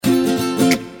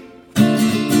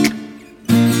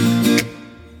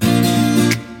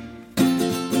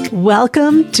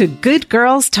Welcome to Good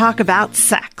Girls Talk About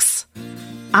Sex.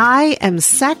 I am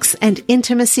sex and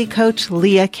intimacy coach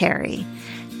Leah Carey,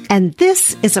 and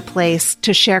this is a place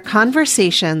to share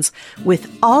conversations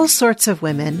with all sorts of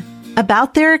women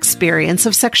about their experience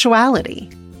of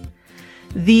sexuality.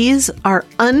 These are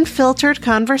unfiltered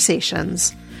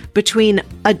conversations between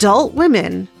adult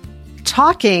women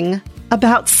talking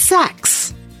about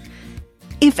sex.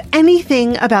 If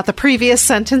anything about the previous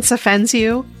sentence offends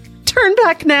you, turn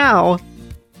back now.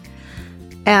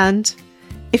 And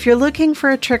if you're looking for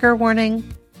a trigger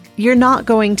warning, you're not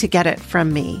going to get it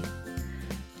from me.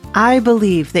 I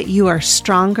believe that you are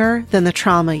stronger than the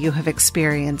trauma you have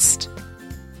experienced.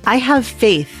 I have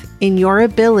faith in your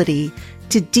ability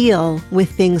to deal with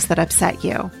things that upset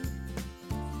you.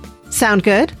 Sound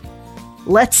good?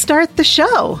 Let's start the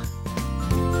show.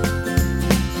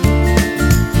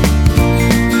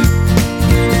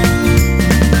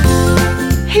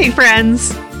 Hey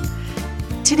friends!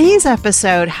 Today's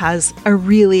episode has a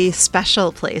really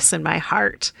special place in my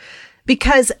heart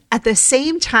because at the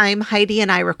same time Heidi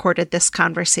and I recorded this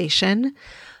conversation,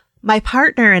 my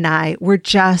partner and I were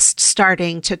just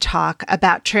starting to talk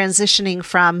about transitioning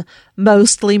from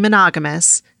mostly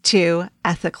monogamous to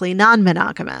ethically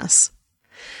non-monogamous.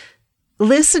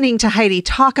 Listening to Heidi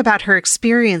talk about her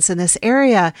experience in this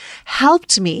area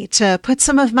helped me to put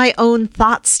some of my own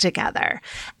thoughts together.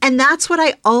 And that's what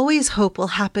I always hope will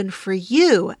happen for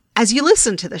you as you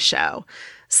listen to the show.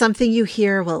 Something you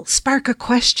hear will spark a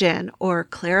question or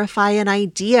clarify an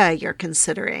idea you're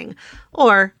considering,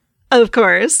 or, of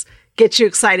course, get you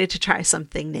excited to try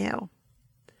something new.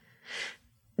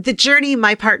 The journey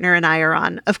my partner and I are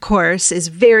on, of course, is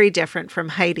very different from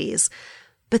Heidi's.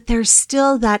 But there's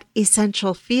still that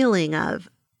essential feeling of,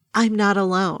 I'm not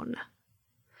alone.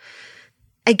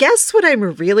 I guess what I'm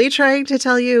really trying to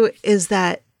tell you is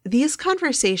that these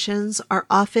conversations are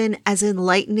often as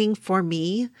enlightening for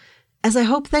me as I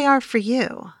hope they are for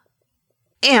you.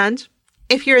 And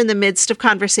if you're in the midst of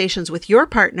conversations with your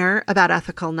partner about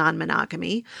ethical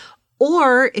non-monogamy,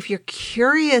 or if you're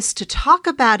curious to talk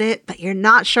about it, but you're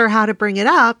not sure how to bring it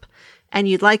up, and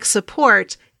you'd like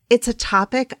support, it's a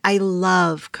topic I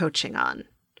love coaching on.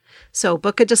 So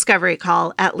book a discovery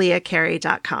call at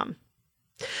leahcarey.com.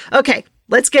 Okay,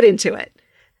 let's get into it.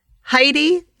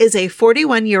 Heidi is a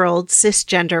 41-year-old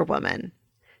cisgender woman.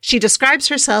 She describes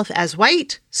herself as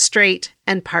white, straight,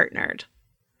 and partnered.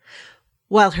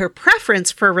 While her preference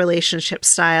for relationship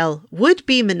style would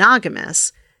be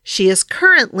monogamous, she is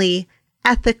currently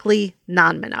ethically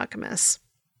non-monogamous.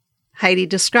 Heidi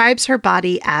describes her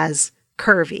body as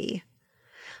curvy.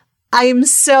 I'm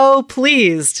so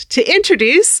pleased to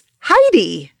introduce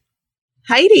Heidi.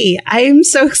 Heidi, I'm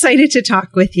so excited to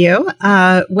talk with you.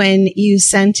 When you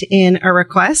sent in a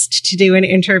request to do an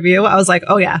interview, I was like,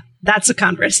 oh yeah, that's a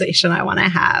conversation I want to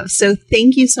have. So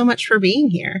thank you so much for being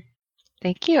here.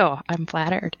 Thank you. I'm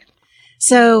flattered.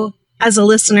 So as a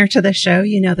listener to the show,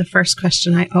 you know the first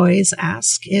question I always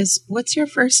ask is, what's your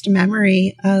first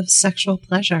memory of sexual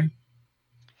pleasure?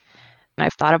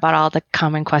 I've thought about all the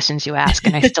common questions you ask,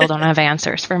 and I still don't have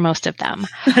answers for most of them.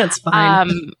 That's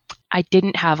fine. I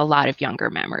didn't have a lot of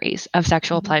younger memories of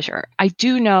sexual pleasure. I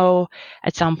do know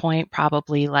at some point,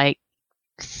 probably like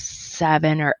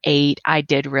 7 or 8, I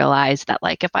did realize that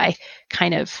like if I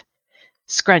kind of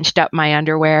scrunched up my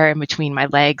underwear in between my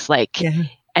legs,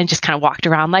 and just kind of walked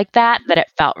around like that it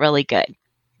felt really good.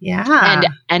 Yeah.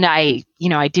 And I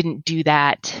didn't do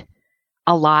that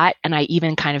a lot. And I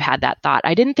even kind of had that thought.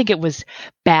 I didn't think it was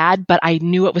bad, but I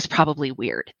knew it was probably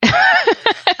weird.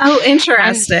 Oh,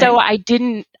 interesting. And so I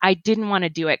didn't want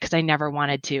to do it because I never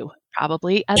wanted to.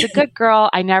 Probably as a good girl,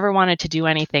 I never wanted to do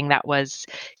anything that was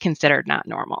considered not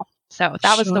normal. So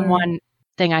that was the one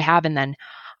thing I have. And then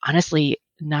honestly,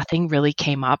 nothing really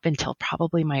came up until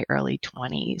probably my early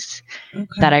 20s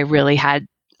that I really had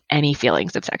any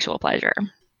feelings of sexual pleasure.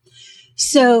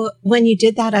 So when you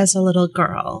did that as a little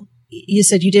girl, you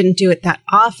said you didn't do it that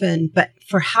often, but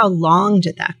for how long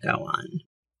did that go on?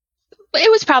 It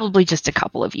was probably just a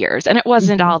couple of years, and it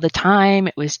wasn't all the time.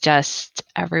 It was just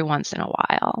every once in a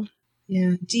while.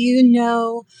 Yeah. Do you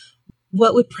know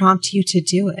what would prompt you to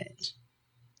do it?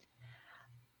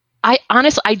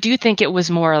 I do think it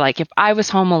was more like if I was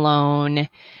home alone,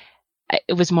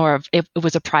 it was more of, it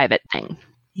was a private thing.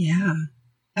 Yeah.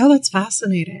 Oh, that's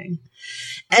fascinating.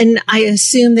 And I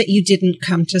assume that you didn't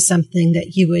come to something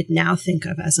that you would now think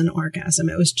of as an orgasm.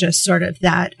 It was just sort of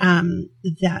that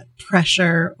that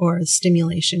pressure or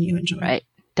stimulation you enjoyed. Right.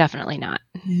 Definitely not.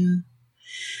 Yeah.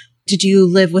 Did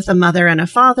you live with a mother and a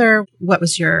father? What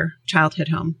was your childhood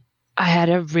home? I had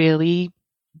a really,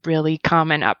 really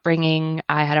common upbringing.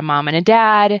 I had a mom and a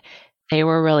dad. They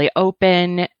were really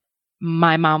open.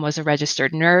 My mom was a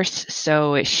registered nurse,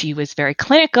 so she was very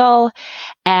clinical.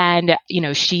 And,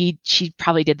 she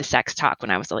probably did the sex talk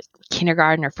when I was like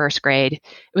kindergarten or first grade. It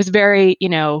was very,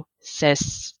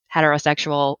 cis,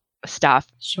 heterosexual stuff.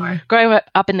 Sure. Growing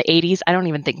up in the 80s, I don't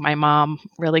even think my mom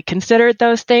really considered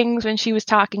those things when she was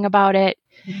talking about it.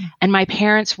 Mm-hmm. And my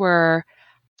parents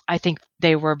I think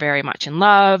they were very much in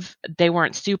love. They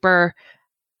weren't super,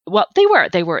 well,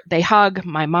 they hug.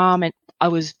 My mom and I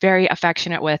was very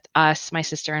affectionate with us, my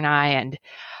sister and I, and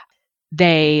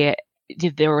there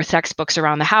were sex books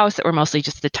around the house that were mostly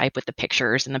just the type with the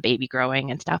pictures and the baby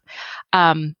growing and stuff.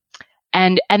 And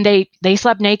they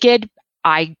slept naked.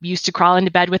 I used to crawl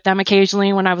into bed with them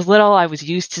occasionally when I was little. I was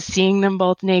used to seeing them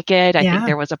both naked. I think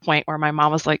there was a point where my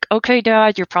mom was like, okay,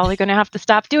 Dad, you're probably going to have to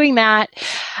stop doing that.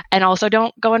 And also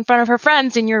don't go in front of her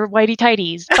friends in your whitey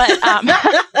tighties. But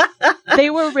they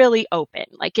were really open.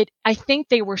 I think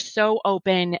they were so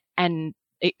open, and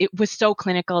it was so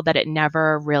clinical that it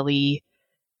never really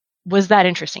was that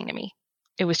interesting to me.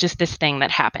 It was just this thing that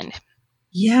happened.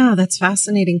 Yeah, that's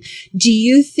fascinating. Do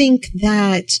you think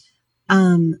that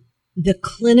the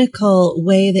clinical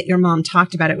way that your mom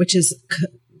talked about it, which is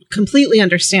completely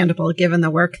understandable given the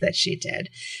work that she did,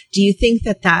 do you think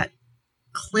that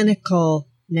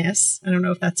clinicalness, I don't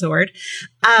know if that's a word,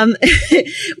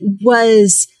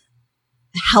 was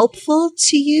helpful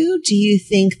to you? Do you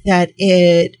think that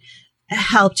it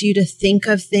helped you to think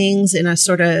of things in a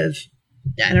sort of,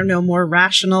 I don't know, more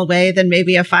rational way than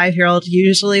maybe a 5-year-old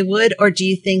usually would? Or do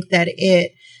you think that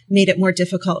it made it more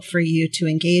difficult for you to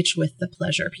engage with the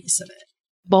pleasure piece of it?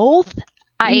 Both.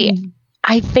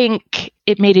 I think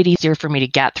it made it easier for me to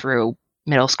get through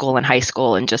middle school and high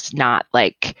school and just not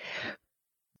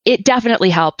it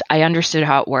definitely helped. I understood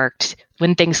how it worked.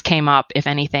 When things came up, if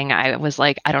anything, I was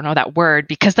like, I don't know that word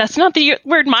because that's not the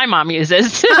word my mom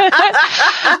uses.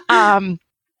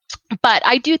 But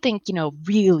I do think,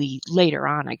 really later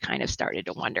on, I kind of started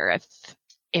to wonder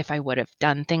if I would have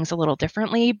done things a little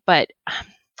differently. But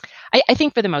I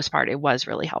think for the most part, it was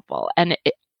really helpful. And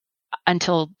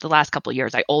until the last couple of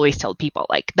years, I always told people,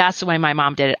 that's the way my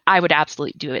mom did it. I would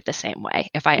absolutely do it the same way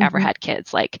if I ever had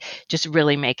kids, just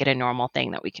really make it a normal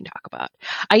thing that we can talk about.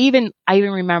 I even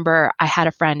remember I had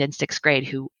a friend in 6th grade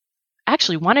who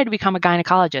actually wanted to become a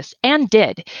gynecologist and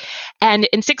did. And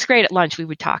in 6th grade at lunch, we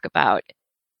would talk about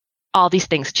all these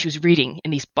things that she was reading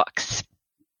in these books.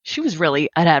 She was really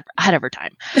ahead of her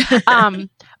time.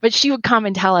 But she would come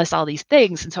and tell us all these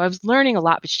things. And so I was learning a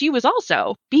lot, but she was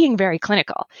also being very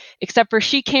clinical, except for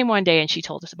she came one day and she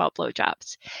told us about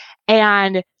blowjobs.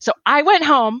 And so I went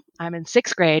home. I'm in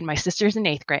 6th grade. My sister's in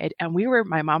 8th grade. And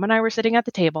my mom and I were sitting at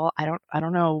the table. I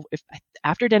don't know if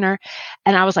after dinner.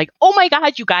 And I was like, oh my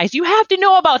God, you guys, you have to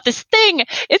know about this thing.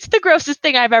 It's the grossest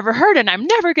thing I've ever heard. And I'm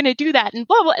never going to do that. And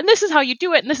blah, blah. And this is how you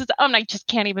do it. And and I just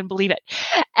can't even believe it.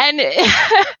 And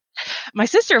my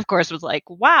sister, of course, was like,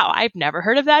 wow, I've never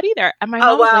heard of that either. And my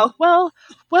mom was like,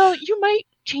 well, you might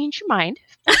change your mind.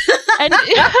 And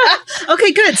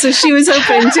okay, good. So she was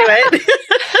open to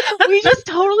it. We just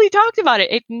totally talked about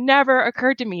it. It never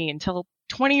occurred to me until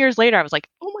 20 years later. I was like,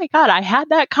 oh my God, I had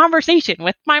that conversation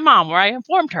with my mom where I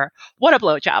informed her what a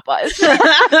blowjob was.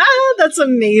 That's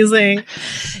amazing.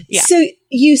 Yeah. So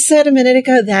you said a minute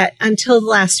ago that until the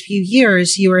last few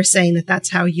years, you were saying that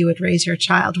that's how you would raise your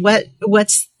child.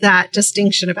 What's that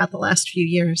distinction about the last few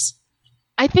years?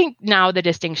 I think now the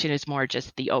distinction is more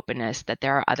just the openness that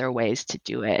there are other ways to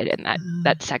do it and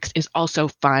that sex is also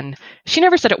fun. She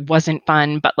never said it wasn't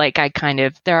fun, but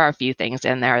there are a few things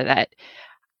in there that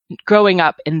growing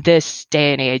up in this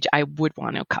day and age, I would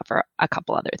want to cover a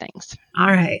couple other things. All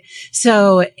right.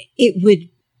 So it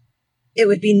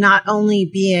would be not only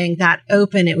being that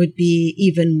open, it would be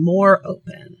even more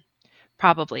open.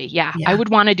 Probably. Yeah. I would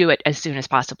want to do it as soon as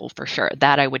possible for sure.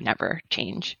 That I would never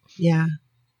change. Yeah.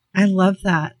 I love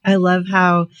that. I love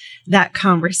how that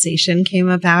conversation came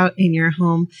about in your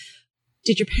home.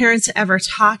 Did your parents ever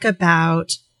talk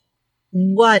about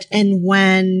what and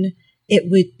when it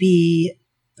would be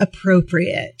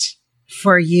appropriate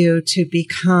for you to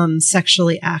become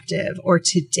sexually active or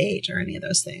to date or any of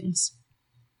those things?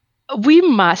 We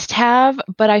must have,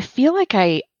 but I feel like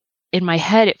in my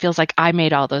head, it feels like I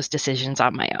made all those decisions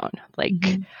on my own.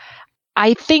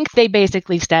 I think they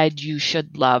basically said you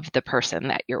should love the person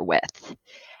that you're with.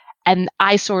 And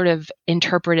I sort of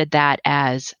interpreted that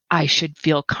as I should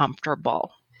feel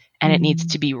comfortable and it needs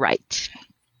to be right.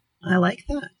 I like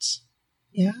that.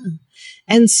 Yeah.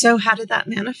 And so how did that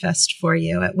manifest for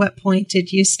you? At what point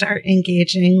did you start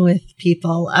engaging with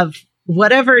people of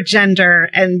whatever gender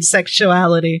and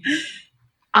sexuality?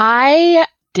 I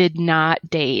did not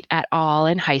date at all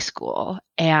in high school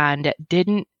and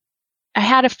I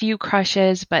had a few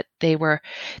crushes, but it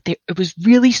was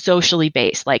really socially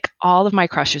based. Like all of my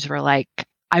crushes were like,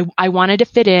 I wanted to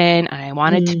fit in and I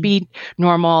wanted to be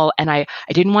normal, and I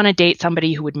didn't want to date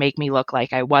somebody who would make me look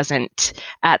like I wasn't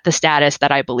at the status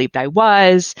that I believed I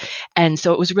was. And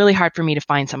so it was really hard for me to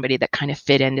find somebody that kind of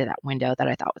fit into that window that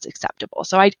I thought was acceptable.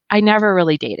 So I never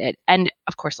really dated. And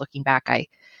of course, looking back, I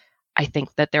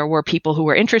think that there were people who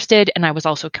were interested, and I was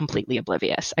also completely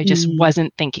oblivious. I just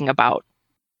wasn't thinking about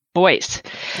boys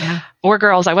or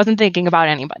girls. I wasn't thinking about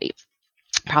anybody,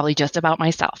 probably just about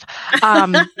myself.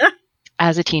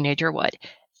 As a teenager would.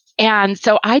 And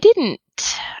so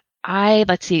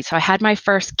let's see. So I had my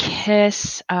first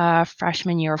kiss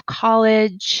freshman year of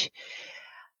college.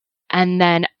 And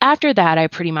then after that,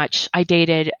 I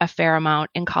dated a fair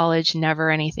amount in college, never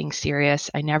anything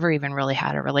serious. I never even really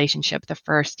had a relationship the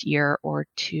first year or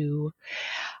two.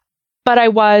 But I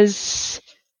was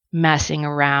messing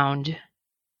around,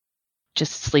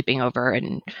 just sleeping over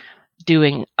and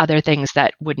doing other things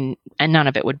that wouldn't, and none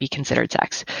of it would be considered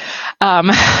sex.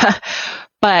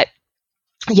 But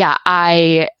yeah,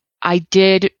 I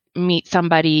did meet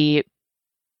somebody.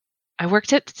 I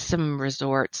worked at some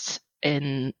resorts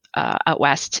out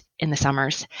west in the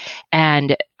summers,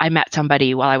 and I met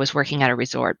somebody while I was working at a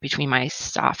resort between my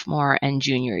sophomore and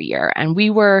junior year, and we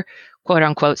were quote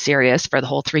unquote serious for the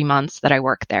whole 3 months that I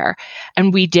worked there.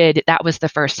 And that was the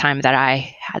first time that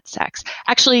I had sex.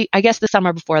 Actually, I guess the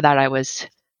summer before that, I was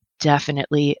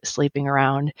definitely sleeping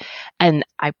around, and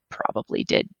I probably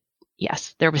did.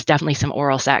 Yes, there was definitely some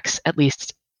oral sex, at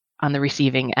least on the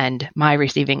receiving end, my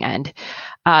receiving end,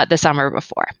 the summer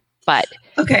before. But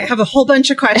okay, I have a whole bunch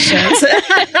of questions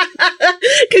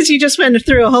because you just went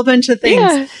through a whole bunch of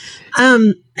things.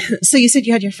 Yeah. So you said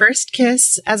you had your first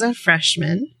kiss as a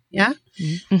freshman. Yeah.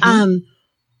 Mm-hmm.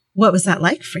 What was that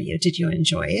like for you? Did you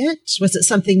enjoy it? Was it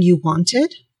something you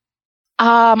wanted?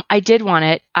 I did want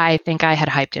it. I think I had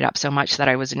hyped it up so much that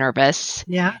I was nervous.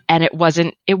 Yeah. And it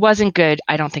wasn't good,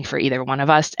 I don't think, for either one of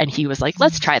us. And he was like,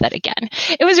 let's try that again.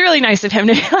 It was really nice of him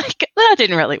to be like, that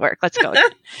didn't really work. Let's go again.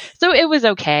 So it was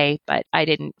okay, but I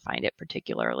didn't find it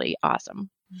particularly awesome.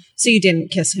 So you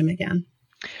didn't kiss him again?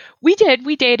 We did.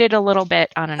 We dated a little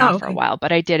bit on and off for a while,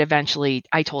 but I did eventually.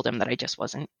 I told him that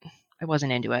I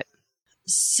wasn't into it.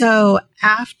 So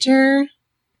after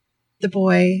the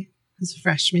boy was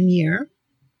freshman year,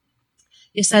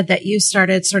 you said that you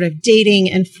started sort of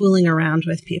dating and fooling around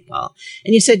with people.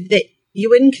 And you said that you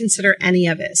wouldn't consider any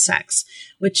of it sex,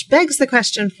 which begs the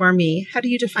question for me, how do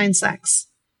you define sex?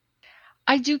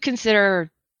 I do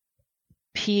consider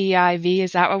PIV,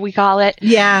 is that what we call it?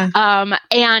 Yeah.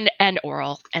 And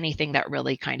oral, anything that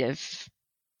really kind of,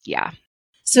 yeah.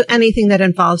 So anything that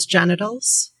involves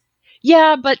genitals?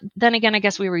 Yeah, but then again, I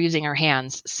guess we were using our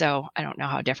hands, so I don't know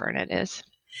how different it is.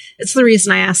 It's the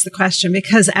reason I asked the question,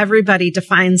 because everybody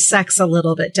defines sex a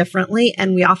little bit differently,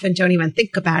 and we often don't even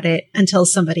think about it until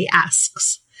somebody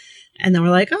asks. And then we're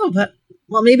like,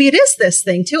 well, maybe it is this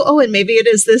thing too. Oh, and maybe it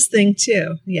is this thing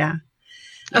too. Yeah.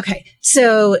 Okay.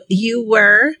 So you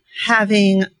were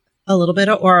having a little bit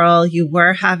of oral, you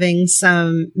were having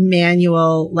some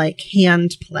manual, like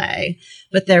hand play,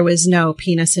 but there was no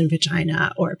penis and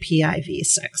vagina or PIV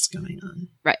sex going on.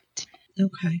 Right.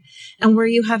 Okay. And were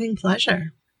you having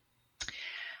pleasure?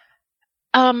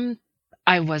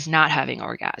 I was not having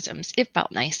orgasms. It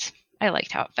felt nice. I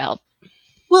liked how it felt.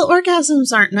 Well,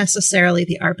 orgasms aren't necessarily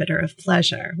the arbiter of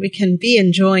pleasure. We can be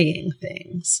enjoying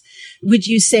things. Would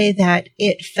you say that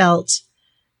it felt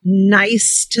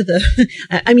nice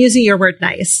I'm using your word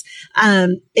nice.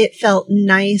 It felt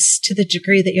nice to the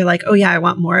degree that you're like, oh yeah, I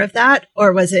want more of that?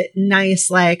 Or was it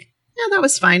nice like, yeah, that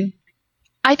was fine?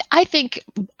 I think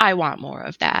I want more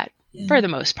of that for the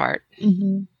most part.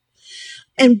 Mm-hmm.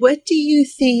 And what do you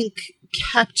think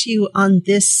kept you on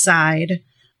this side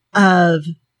of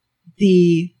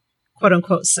the quote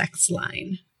unquote sex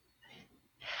line?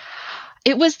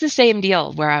 It was the same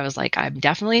deal where I was like, I'm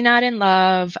definitely not in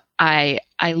love. I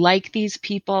like these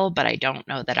people, but I don't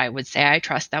know that I would say I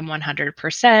trust them 100%.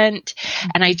 Mm-hmm.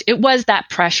 And it was that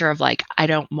pressure of like, I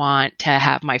don't want to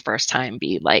have my first time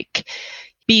be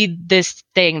this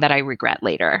thing that I regret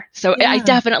later. So I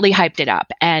definitely hyped it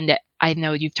up. And I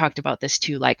know you've talked about this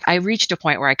too. Like I reached a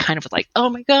point where I kind of was like, oh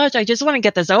my gosh, I just want to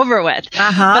get this over with.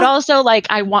 Uh-huh. But also like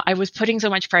I was putting so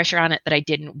much pressure on it that I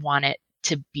didn't want it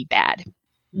to be bad.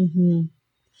 Mm-hmm.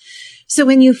 So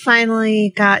when you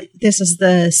finally this is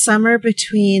the summer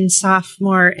between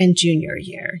sophomore and junior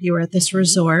year, you were at this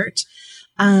resort.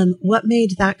 What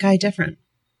made that guy different?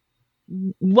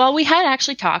 Well, we had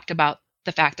actually talked about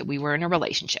the fact that we were in a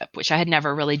relationship, which I had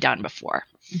never really done before.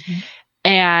 Mm-hmm.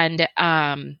 And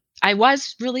I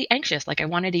was really anxious. Like I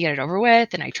wanted to get it over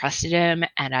with, and I trusted him,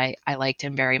 and I liked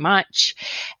him very much.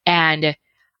 And,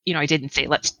 you know, I didn't say,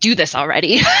 let's do this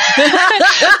already. But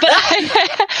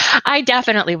I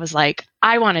definitely was like,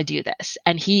 I want to do this.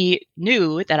 And he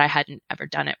knew that I hadn't ever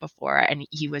done it before. And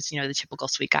he was, you know, the typical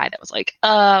sweet guy that was like,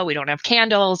 we don't have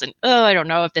candles. And, I don't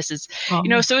know if this is, you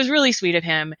know, so it was really sweet of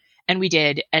him. And we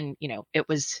did. And, you know, it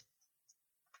was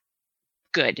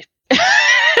good.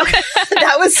 Okay.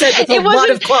 That was said with a lot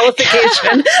of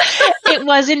qualification. It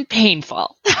wasn't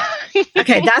painful.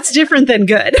 Okay. That's different than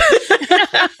good.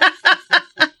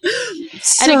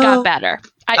 And it got better.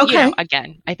 Okay. You know,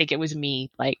 again, I think it was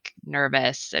me like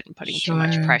nervous and putting too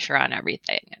much pressure on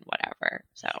everything and whatever.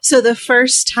 So the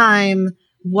first time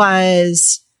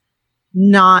was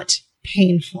not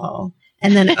painful.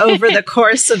 And then over the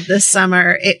course of the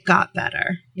summer, it got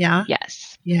better. Yeah.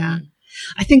 Yes. Yeah.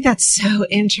 I think that's so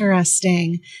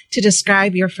interesting to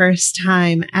describe your first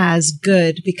time as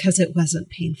good because it wasn't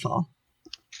painful.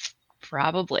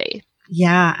 Probably.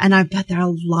 Yeah. And I bet there are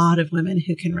a lot of women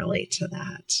who can relate to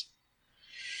that.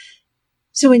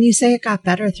 So when you say it got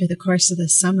better through the course of the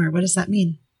summer, what does that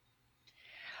mean?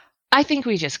 I think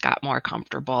we just got more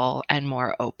comfortable and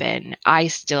more open. I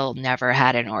still never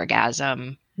had an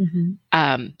orgasm. Mm-hmm.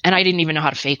 And I didn't even know how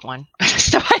to fake one.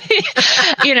 So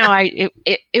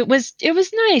it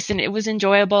was nice and it was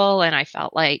enjoyable. And I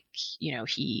felt like, you know,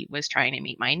 he was trying to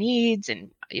meet my needs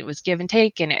and it was give and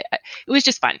take. And it was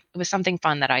just fun. It was something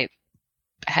fun that I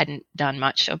hadn't done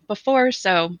much of before.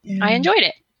 So I enjoyed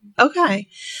it. Okay.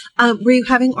 Were you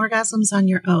having orgasms on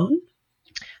your own?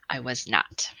 I was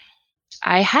not.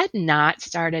 I had not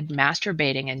started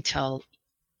masturbating until,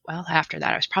 well, after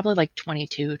that. I was probably like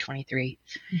 22, 23.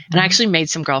 Mm-hmm. And I actually made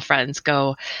some girlfriends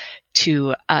go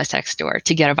to a sex store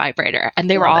to get a vibrator. And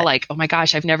they were all like, oh my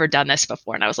gosh, I've never done this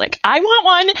before. And I was like, I want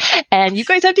one. And you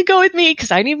guys have to go with me because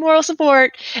I need moral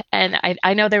support. And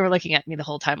I know they were looking at me the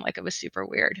whole time like it was super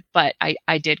weird. But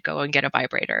I did go and get a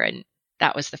vibrator. And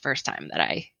that was the first time that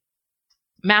I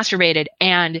masturbated.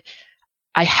 And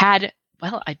I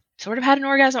sort of had an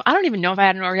orgasm. I don't even know if I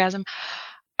had an orgasm.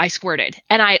 I squirted,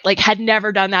 and I had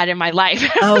never done that in my life.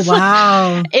 Oh,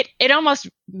 wow. It almost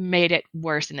made it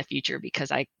worse in the future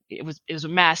because it was a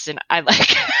mess, and I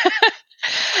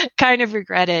kind of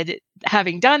regretted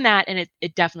having done that. And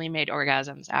it definitely made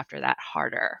orgasms after that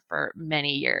harder for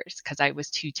many years because I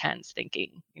was too tense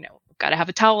thinking, you know, I've got to have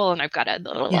a towel and I've got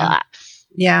to.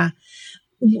 Yeah.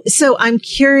 So I'm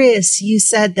curious, you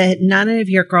said that none of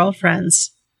your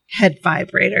girlfriends had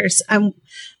vibrators.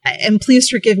 And please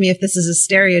forgive me if this is a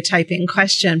stereotyping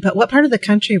question, but what part of the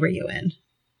country were you in?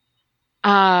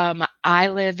 I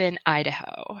live in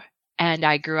Idaho and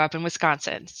I grew up in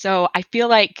Wisconsin. So I feel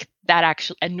like that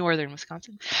actually, in northern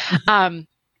Wisconsin,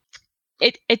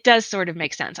 it does sort of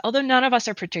make sense, although none of us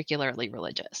are particularly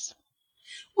religious.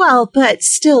 Well, but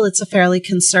still, it's a fairly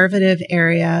conservative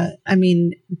area. I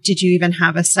mean, did you even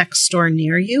have a sex store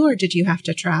near you or did you have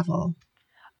to travel?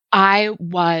 I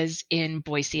was in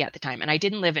Boise at the time, and I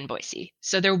didn't live in Boise.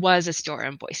 So there was a store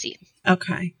in Boise.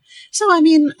 Okay. So, I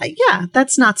mean, yeah,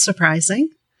 that's not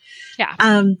surprising. Yeah.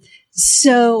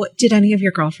 So did any of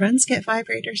your girlfriends get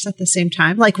vibrators at the same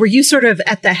time? Like, were you sort of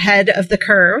at the head of the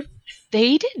curve?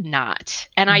 They did not.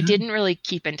 And I didn't really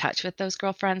keep in touch with those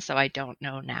girlfriends, so I don't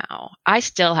know now. I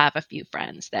still have a few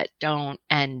friends that don't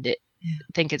and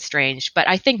think it's strange. But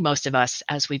I think most of us,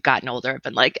 as we've gotten older, have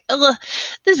been like, oh,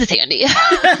 this is handy.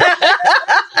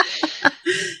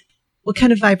 What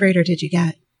kind of vibrator did you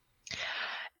get?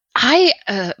 I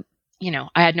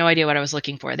had no idea what I was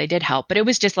looking for. They did help, but it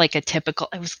was just like a typical,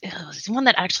 it was one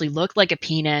that actually looked like a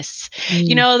penis,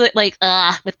 you know, that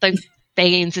with the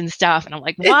veins and stuff. And I'm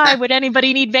like, why would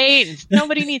anybody need veins?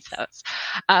 Nobody needs those.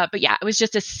 But yeah, it was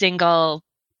just a single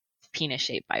penis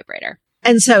shaped vibrator.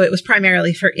 And so it was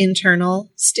primarily for internal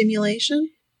stimulation?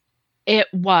 It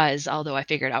was, although I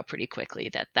figured out pretty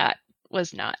quickly that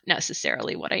was not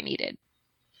necessarily what I needed.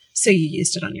 So you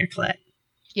used it on your clit?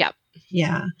 Yep.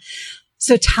 Yeah.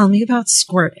 So tell me about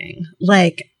squirting.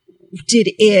 Like, did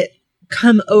it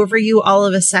come over you all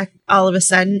of a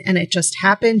sudden and it just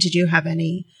happened? Did you have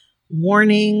any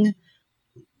warning?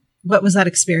 What was that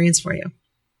experience for you?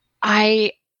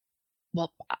 I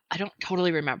don't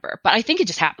totally remember, but I think it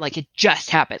just happened. Like it just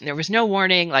happened. There was no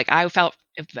warning. Like it felt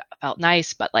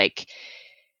nice, but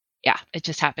it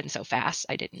just happened so fast.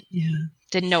 I didn't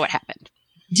know what happened.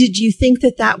 Did you think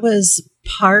that was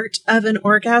part of an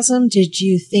orgasm? Did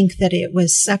you think that it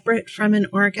was separate from an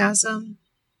orgasm?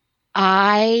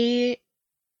 I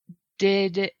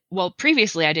did well,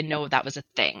 previously I didn't know that was a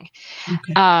thing.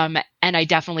 Okay. And I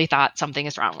definitely thought something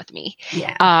is wrong with me.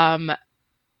 Yeah.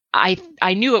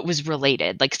 I knew it was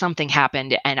related, like something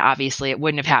happened, and obviously it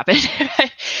wouldn't have happened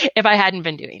if I hadn't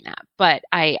been doing that. But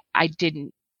I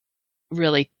didn't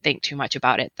really think too much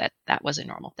about it, that was a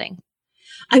normal thing.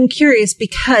 I'm curious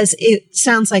because it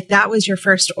sounds like that was your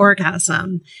first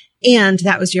orgasm and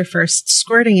that was your first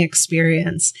squirting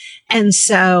experience. And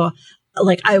so,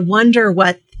 like, I wonder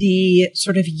what the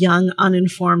sort of young,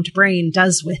 uninformed brain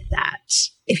does with that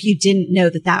if you didn't know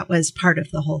that that was part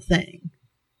of the whole thing.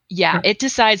 Yeah, it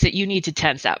decides that you need to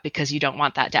tense up because you don't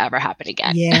want that to ever happen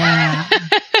again. Yeah.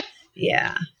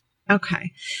 Yeah.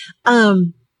 Okay.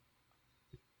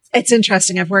 It's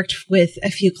interesting. I've worked with a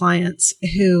few clients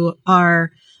who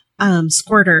are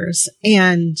squirters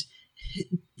and,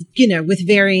 you know, with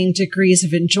varying degrees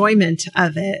of enjoyment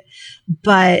of it.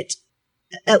 But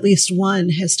at least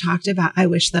one has talked about, I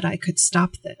wish that I could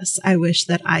stop this. I wish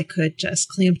that I could just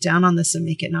clamp down on this and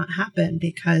make it not happen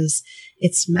because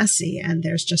it's messy and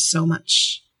there's just so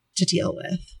much to deal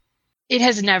with. It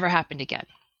has never happened again.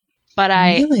 But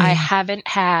Really? I haven't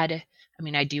had, I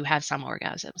mean, I do have some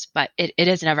orgasms, but it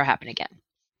has never happened again.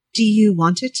 Do you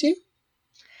want it to?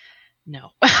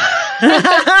 No.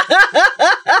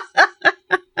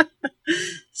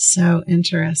 So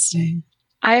interesting.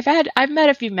 I've met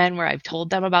a few men where I've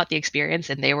told them about the experience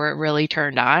and they were really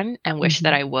turned on and wish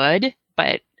that I would,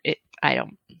 but I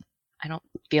don't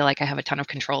feel like I have a ton of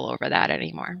control over that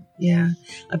anymore. Yeah.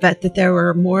 I bet that there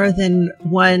were more than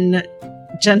one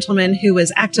gentleman who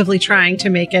was actively trying to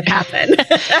make it happen.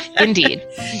 Indeed.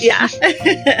 Yeah.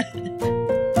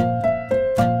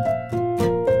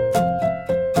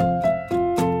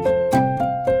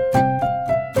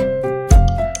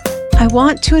 I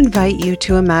want to invite you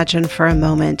to imagine for a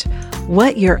moment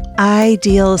what your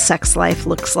ideal sex life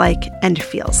looks like and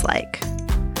feels like.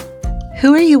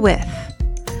 Who are you with?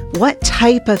 What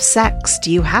type of sex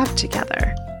do you have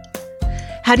together?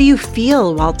 How do you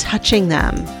feel while touching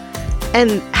them?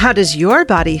 And how does your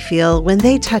body feel when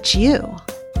they touch you?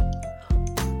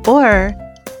 Or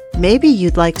maybe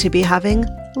you'd like to be having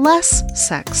less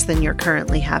sex than you're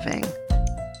currently having.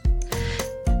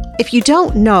 If you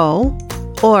don't know,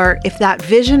 or if that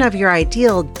vision of your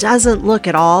ideal doesn't look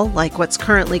at all like what's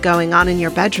currently going on in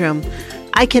your bedroom,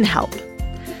 I can help.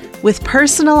 With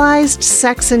personalized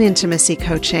sex and intimacy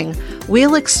coaching,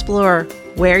 we'll explore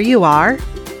where you are,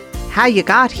 how you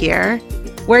got here,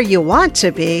 where you want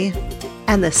to be,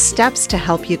 and the steps to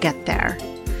help you get there.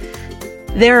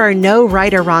 There are no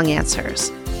right or wrong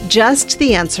answers, just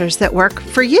the answers that work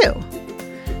for you.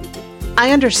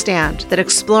 I understand that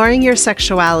exploring your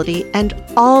sexuality and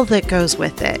all that goes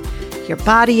with it, your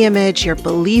body image, your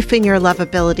belief in your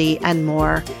lovability, and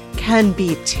more, can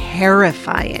be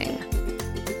terrifying.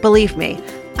 Believe me,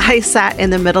 I sat in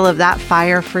the middle of that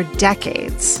fire for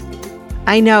decades.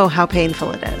 I know how painful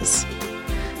it is.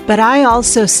 But I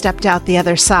also stepped out the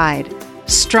other side,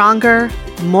 stronger,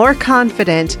 more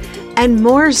confident, and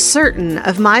more certain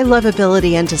of my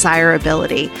lovability and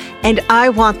desirability, and I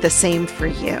want the same for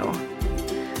you.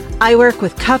 I work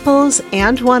with couples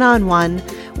and one-on-one,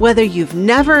 whether you've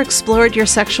never explored your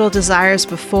sexual desires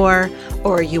before,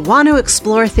 or you want to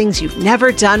explore things you've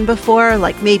never done before,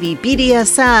 like maybe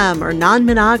BDSM or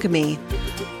non-monogamy,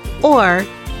 or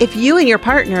if you and your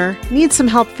partner need some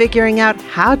help figuring out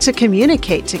how to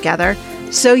communicate together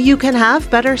so you can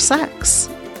have better sex.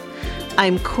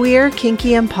 I'm queer,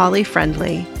 kinky, and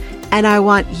poly-friendly, and I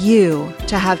want you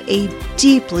to have a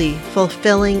deeply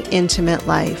fulfilling, intimate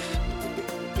life.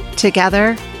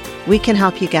 Together, we can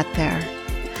help you get there.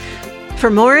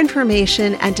 For more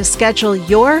information and to schedule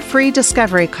your free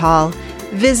discovery call,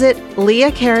 visit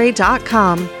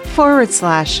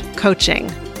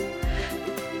leahcarey.com/coaching.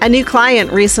 A new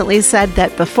client recently said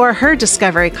that before her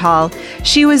discovery call,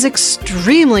 she was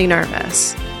extremely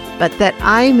nervous, but that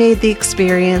I made the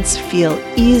experience feel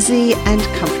easy and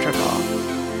comfortable.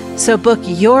 So book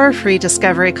your free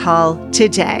discovery call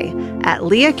today at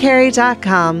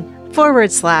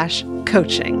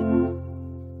leahcarey.com/coaching.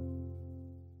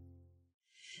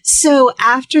 So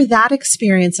after that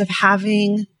experience of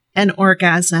having an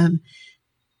orgasm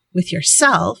with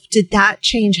yourself, did that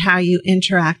change how you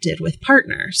interacted with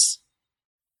partners?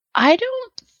 I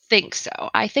don't think so.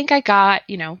 I think I got,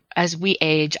 as we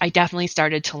age, I definitely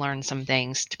started to learn some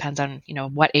things. Depends on,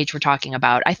 what age we're talking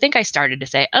about. I think I started to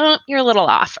say, oh, you're a little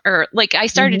off. Or like I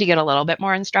started to get a little bit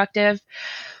more instructive.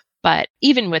 But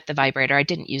even with the vibrator, I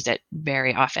didn't use it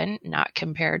very often, not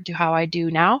compared to how I do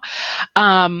now.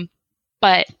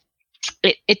 But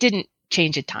it didn't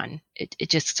change a ton. It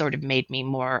just sort of made me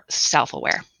more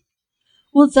self-aware.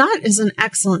 Well, that is an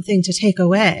excellent thing to take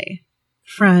away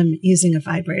from using a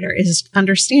vibrator, is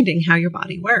understanding how your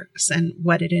body works and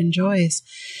what it enjoys.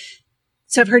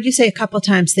 So I've heard you say a couple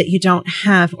times that you don't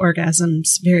have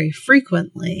orgasms very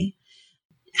frequently.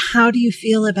 How do you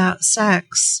feel about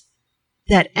sex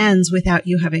that ends without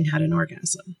you having had an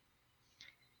orgasm?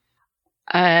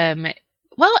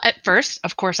 Well, at first,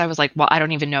 of course, I was like, well, I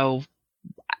don't even know.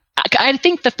 I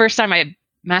think the first time I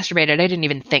masturbated, I didn't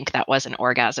even think that was an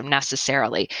orgasm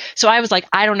necessarily. So I was like,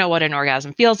 I don't know what an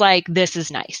orgasm feels like. This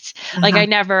is nice. Like it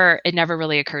never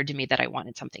really occurred to me that I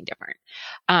wanted something different.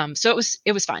 So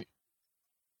it was fun.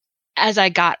 As I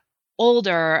got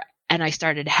older and I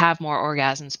started to have more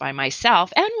orgasms by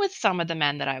myself and with some of the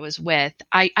men that I was with,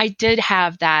 I did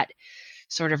have that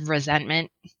sort of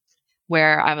resentment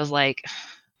where I was like,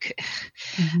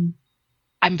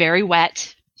 I'm very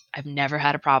wet. I've never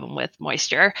had a problem with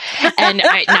moisture. And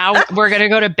now we're going to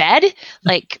go to bed?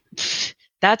 Like,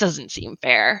 that doesn't seem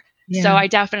fair. Yeah. So I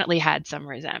definitely had some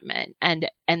resentment. And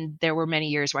there were many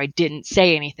years where I didn't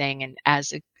say anything. And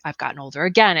as I've gotten older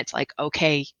again, it's like,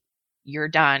 okay, you're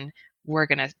done. We're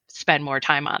going to spend more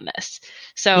time on this.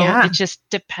 So It just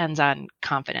depends on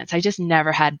confidence. I just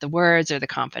never had the words or the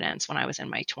confidence when I was in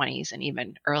my 20s and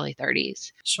even early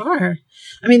 30s. Sure.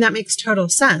 I mean, that makes total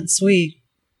sense.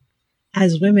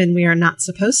 As women, we are not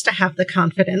supposed to have the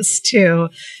confidence to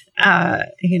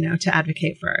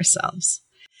advocate for ourselves.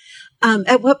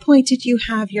 At what point did you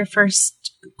have your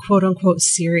first quote unquote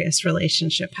serious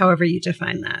relationship, however you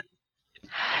define that?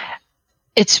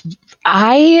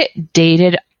 I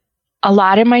dated a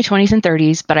lot in my 20s and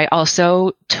 30s, but I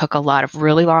also took a lot of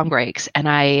really long breaks. And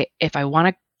if I want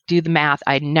to do the math,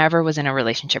 I never was in a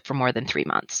relationship for more than 3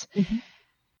 months. Mm-hmm.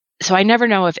 So I never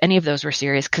know if any of those were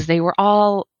serious because they were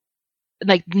all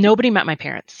like, nobody met my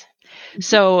parents. Mm-hmm.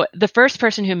 So the first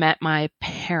person who met my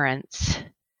parents,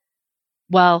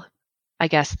 well, I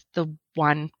guess the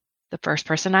first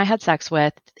person I had sex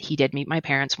with, he did meet my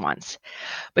parents once.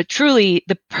 But truly,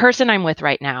 the person I'm with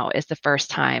right now is the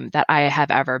first time that I have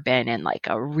ever been in like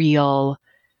a real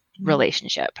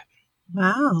relationship.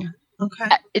 Wow. Okay.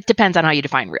 It depends on how you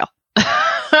define real.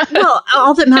 Well,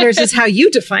 all that matters is how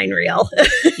you define real.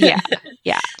 Yeah.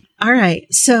 All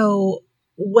right. So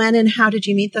when and how did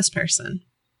you meet this person?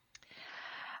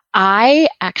 I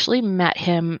actually met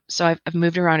him. So I've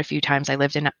moved around a few times. I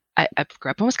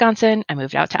grew up in Wisconsin. I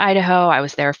moved out to Idaho. I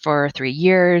was there for 3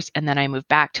 years. And then I moved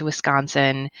back to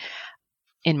Wisconsin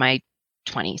in my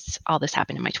 20s. All this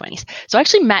happened in my 20s. So I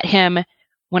actually met him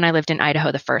when I lived in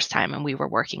Idaho the first time and we were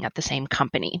working at the same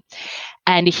company.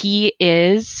 And he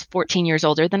is 14 years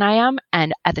older than I am.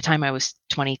 And at the time I was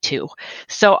 22.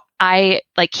 So I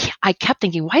kept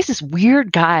thinking, why is this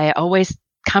weird guy always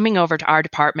coming over to our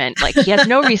department? Like he has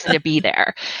no reason to be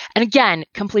there. And again,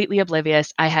 completely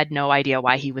oblivious. I had no idea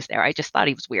why he was there. I just thought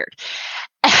he was weird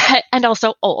and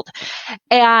also old.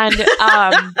 And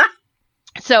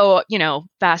so,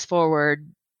 fast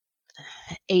forward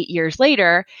 8 years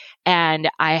later, and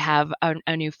I have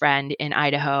a new friend in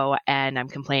Idaho, and I'm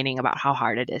complaining about how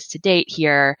hard it is to date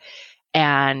here.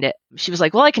 And she was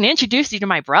like, well, I can introduce you to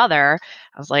my brother.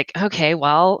 I was like, okay,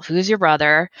 well, who's your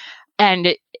brother?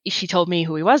 And she told me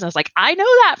who he was. And I was like, I know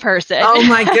that person. Oh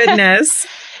my goodness.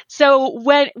 So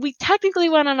when we technically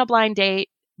went on a blind date,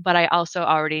 but I also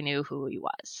already knew who he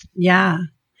was. Yeah.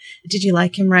 Did you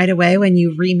like him right away when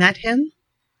you re-met him?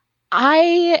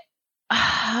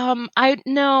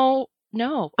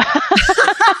 No.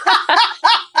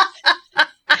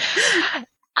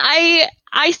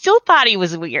 I still thought he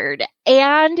was weird,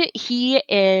 and he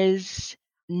is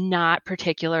not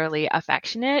particularly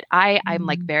affectionate. I'm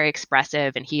like very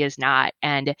expressive and he is not.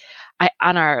 And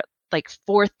on our like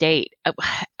fourth date,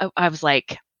 I was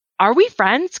like, are we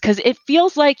friends? Because it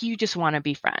feels like you just want to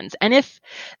be friends. And if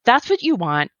that's what you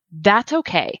want, that's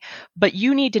okay. But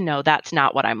you need to know that's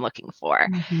not what I'm looking for.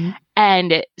 Mm-hmm.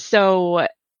 And so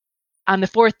on the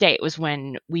fourth date was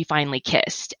when we finally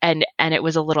kissed, and it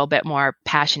was a little bit more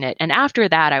passionate. And after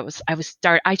that,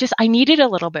 I needed a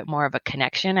little bit more of a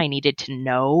connection. I needed to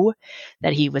know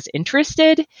that he was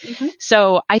interested. Mm-hmm.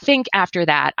 So I think after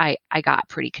that, I got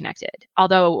pretty connected.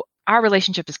 Although our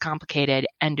relationship is complicated,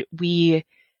 and we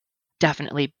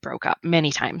definitely broke up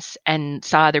many times and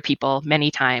saw other people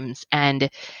many times and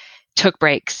took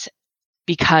breaks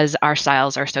because our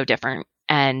styles are so different.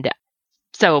 And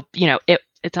so,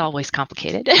 it's always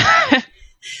complicated.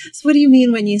 So what do you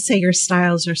mean when you say your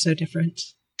styles are so different?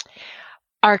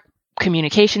 Our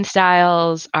communication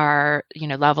styles, our,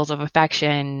 levels of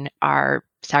affection, our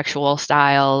sexual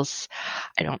styles.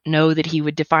 I don't know that he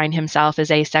would define himself as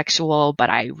asexual,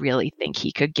 but I really think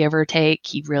he could give or take.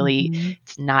 He really,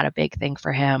 It's not a big thing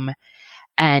for him.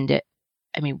 And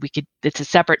I mean, it's a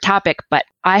separate topic, but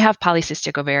I have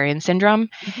polycystic ovarian syndrome,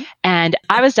 and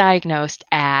I was diagnosed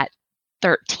at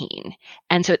 13.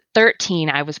 And so at 13,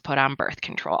 I was put on birth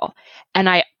control. And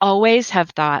I always have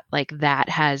thought like that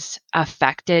has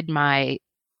affected my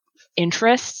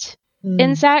interest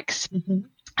in sex.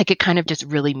 Like it kind of just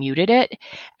really muted it.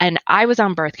 And I was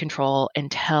on birth control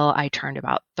until I turned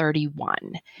about 31.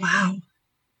 Wow.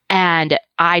 And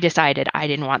I decided I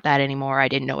didn't want that anymore. I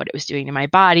didn't know what it was doing to my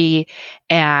body.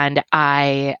 And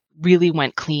I really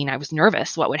went clean. I was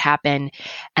nervous what would happen.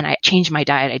 And I changed my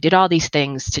diet. I did all these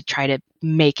things to try to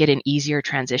make it an easier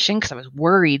transition because I was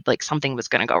worried like something was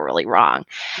going to go really wrong.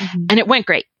 And it went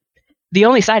great. The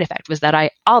only side effect was that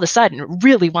I all of a sudden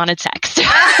really wanted sex.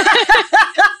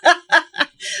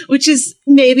 Which is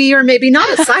maybe or maybe not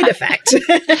a side effect.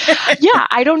 Yeah,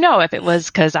 I don't know if it was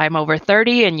because I'm over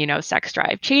 30 and, sex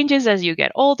drive changes as you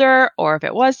get older, or if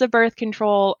it was the birth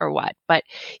control or what. But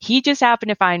he just happened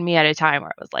to find me at a time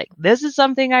where I was like, this is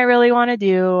something I really want to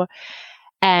do.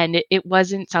 And it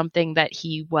wasn't something that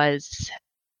he was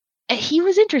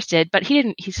interested, but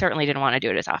he certainly didn't want to do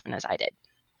it as often as I did.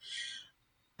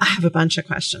 I have a bunch of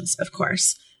questions, of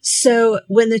course. So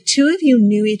when the two of you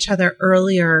knew each other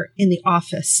earlier in the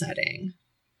office setting,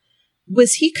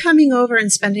 was he coming over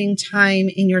and spending time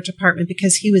in your department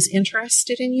because he was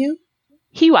interested in you?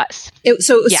 He was.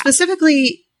 So it was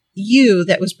specifically you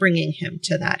that was bringing him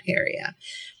to that area.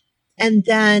 And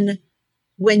then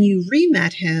when you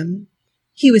re-met him,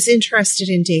 he was interested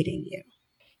in dating you.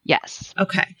 Yes.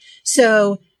 Okay.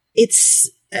 So it's...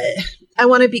 I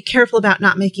want to be careful about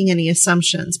not making any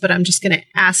assumptions, but I'm just going to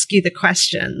ask you the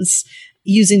questions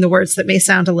using the words that may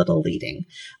sound a little leading.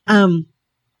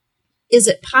 Is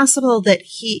it possible that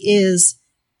he is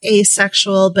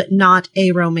asexual but not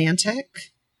aromantic?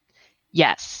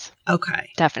 Yes. Okay.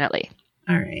 Definitely.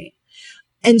 All right.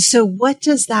 And so what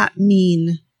does that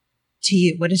mean to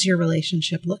you? What does your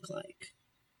relationship look like?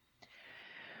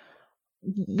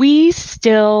 We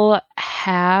still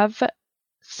have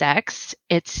sex.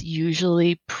 It's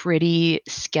usually pretty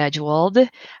scheduled,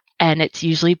 and it's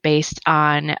usually based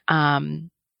on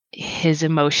his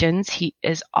emotions. He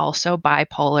is also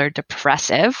bipolar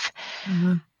depressive.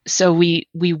 So we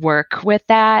work with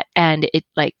that, and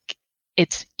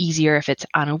it's easier if it's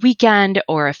on a weekend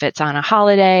or if it's on a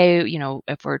holiday,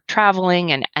 if we're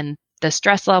traveling and the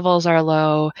stress levels are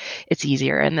low, it's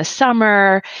easier in the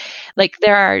summer. Like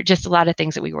there are just a lot of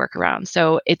things that we work around.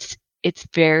 So it's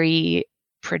very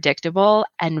predictable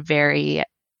and very,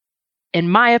 in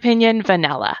my opinion,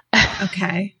 vanilla.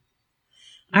 Okay.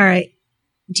 All right.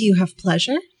 Do you have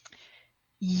pleasure?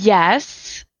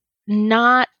 Yes,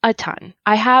 not a ton.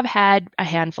 I have had a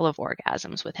handful of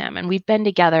orgasms with him, and we've been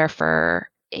together for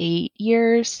 8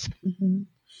 years.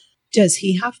 Does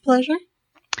he have pleasure?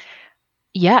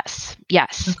 Yes.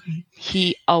 Okay.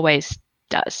 He always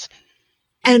does.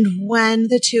 And when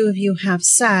the two of you have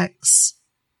sex,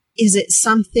 is it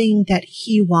something that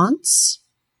he wants?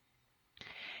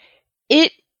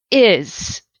 It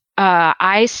is.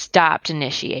 I stopped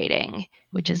initiating,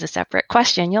 which is a separate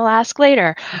question you'll ask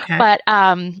later. Okay. But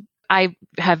I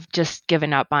have just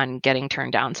given up on getting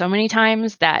turned down so many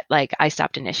times that I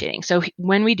stopped initiating. So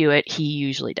when we do it, he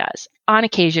usually does. On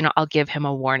occasion, I'll give him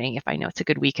a warning if I know it's a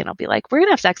good week, and I'll be like, we're going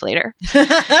to have sex later.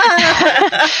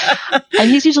 And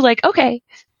he's usually like, okay.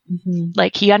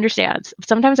 Like he understands.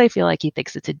 Sometimes I feel like he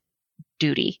thinks it's a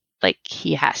duty, like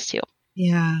he has to.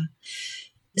 Yeah.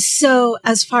 So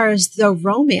as far as the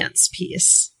romance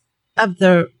piece of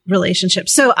the relationship,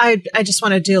 so I just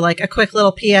want to do a quick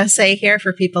little PSA here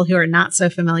for people who are not so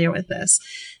familiar with this.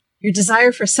 Your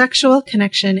desire for sexual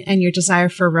connection and your desire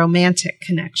for romantic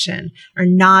connection are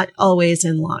not always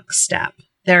in lockstep.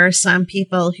 There are some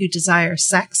people who desire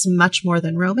sex much more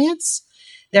than romance.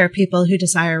 There are people who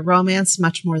desire romance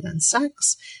much more than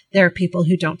sex. There are people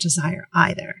who don't desire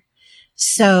either.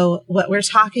 So what we're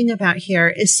talking about here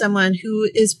is someone who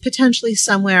is potentially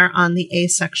somewhere on the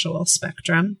asexual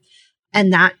spectrum.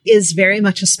 And that is very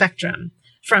much a spectrum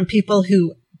from people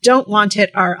who don't want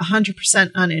it, are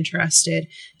 100% uninterested,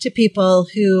 to people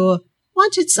who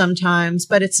want it sometimes,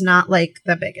 but it's not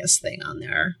the biggest thing on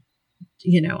their,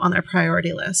 on their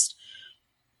priority list.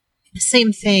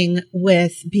 Same thing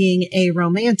with being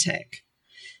aromantic.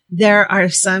 There are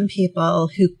some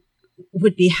people who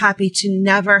would be happy to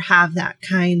never have that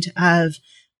kind of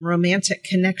romantic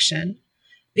connection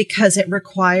because it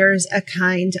requires a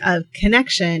kind of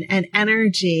connection and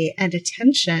energy and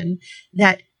attention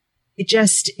that it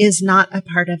just is not a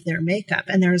part of their makeup.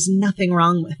 And there's nothing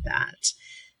wrong with that.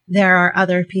 There are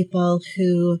other people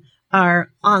who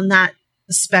are on that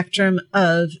spectrum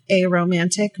of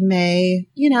aromantic may,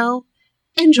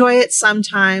 enjoy it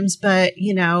sometimes, but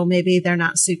maybe they're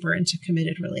not super into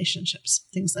committed relationships,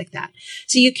 things like that.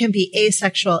 So you can be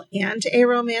asexual and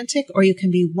aromantic, or you can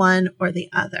be one or the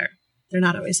other. They're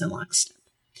not always in lockstep.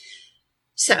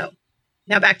 So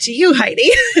now back to you, Heidi,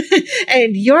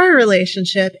 and your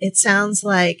relationship. It sounds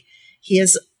like he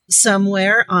is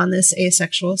somewhere on this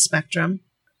asexual spectrum.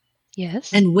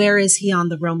 Yes. And where is he on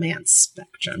the romance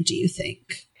spectrum, do you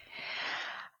think?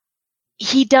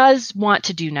 He does want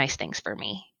to do nice things for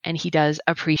me, and he does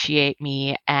appreciate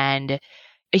me, and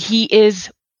he is,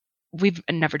 we've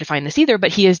never defined this either,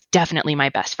 but he is definitely my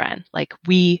best friend. Like,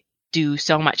 we do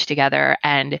so much together,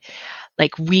 and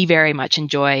like, we very much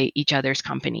enjoy each other's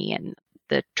company and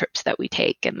the trips that we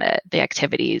take and the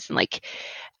activities. And like,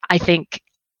 I think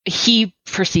he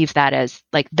perceives that as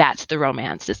like, that's the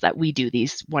romance, is that we do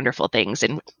these wonderful things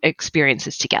and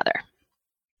experiences together.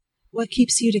 What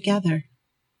keeps you together?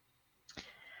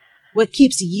 What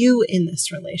keeps you in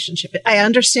this relationship? I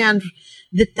understand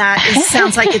that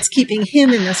sounds like it's keeping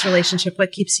him in this relationship.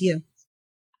 What keeps you?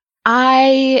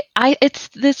 It's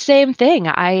the same thing.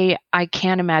 I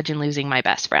can't imagine losing my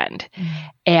best friend.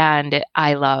 And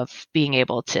I love being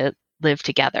able to live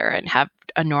together and have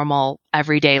a normal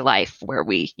everyday life where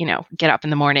we, get up in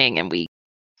the morning and we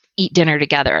eat dinner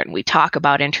together and we talk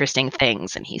about interesting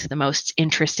things. And he's the most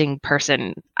interesting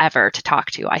person ever to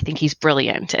talk to. I think he's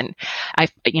brilliant. And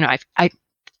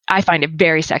I find it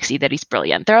very sexy that he's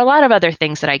brilliant. There are a lot of other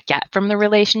things that I get from the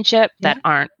relationship that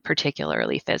aren't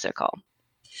particularly physical.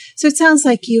 So it sounds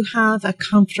like you have a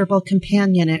comfortable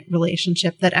companionate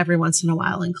relationship that every once in a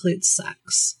while includes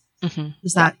sex. Mm-hmm.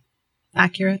 Is that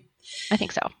accurate? I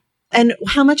think so. And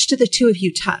how much do the two of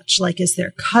you touch? Like, is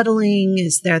there cuddling?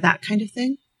 Is there that kind of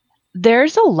thing?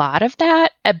 There's a lot of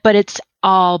that, but it's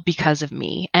all because of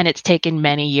me. And it's taken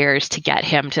many years to get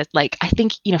him to, like, I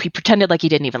think, he pretended like he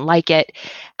didn't even like it.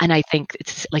 And I think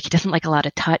it's like, he doesn't like a lot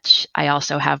of touch. I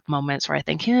also have moments where I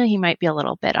think, he might be a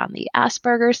little bit on the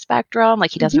Asperger's spectrum.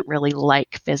 Like, he doesn't really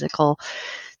like physical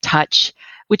touch,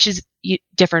 which is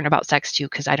different about sex too,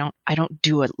 because I don't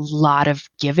do a lot of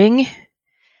giving.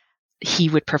 He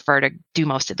would prefer to do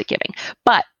most of the giving,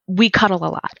 but we cuddle a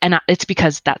lot. And it's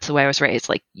because that's the way I was raised.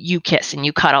 Like, you kiss and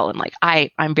you cuddle, and like,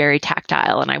 I'm very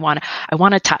tactile, and I want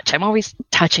to touch. I'm always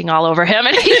touching all over him.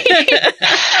 And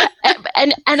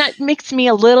it makes me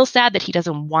a little sad that he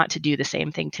doesn't want to do the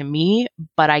same thing to me,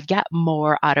 but I get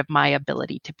more out of my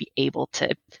ability to be able to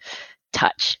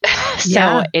touch.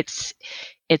 So it's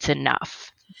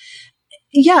enough.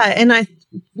 Yeah. And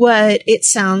what it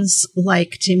sounds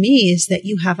like to me is that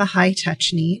you have a high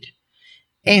touch need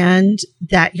and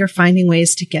that you're finding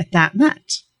ways to get that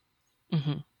met.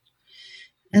 Mm-hmm.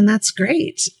 And that's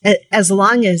great. As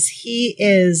long as he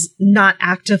is not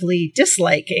actively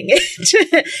disliking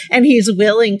it and he's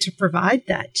willing to provide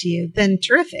that to you, then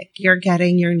terrific. You're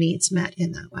getting your needs met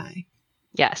in that way.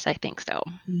 Yes, I think so.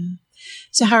 Mm.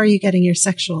 So how are you getting your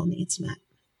sexual needs met?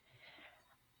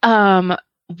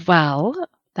 Well,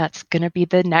 that's going to be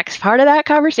the next part of that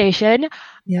conversation.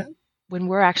 Yeah. When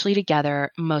we're actually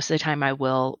together, most of the time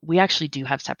we actually do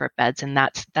have separate beds, and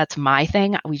that's my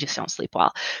thing. We just don't sleep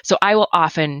well. So I will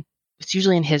often, it's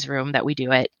usually in his room that we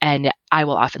do it, and I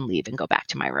will often leave and go back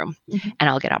to my room, and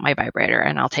I'll get out my vibrator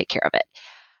and I'll take care of it.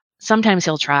 Sometimes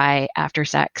he'll try after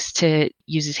sex to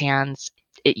use his hands.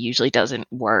 It usually doesn't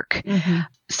work. Mm-hmm.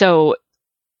 So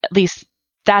at least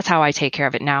that's how I take care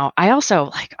of it now. I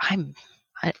also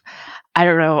I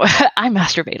don't know. I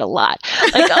masturbate a lot,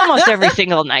 like almost every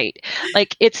single night.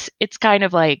 Like, it's kind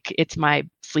of like, it's my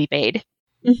sleep aid.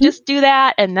 Mm-hmm. Just do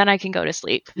that, and then I can go to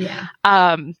sleep. Yeah.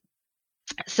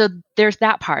 So there's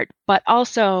that part, but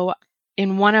also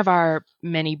in one of our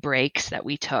many breaks that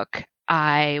we took,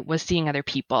 I was seeing other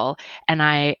people, and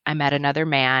I met another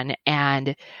man,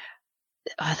 and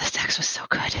the sex was so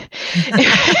good.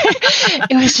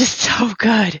 It was just so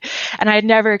good. And I had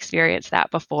never experienced that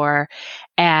before.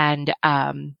 And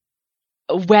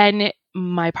when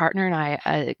my partner and I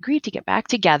agreed to get back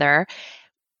together,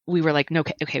 we were like, no,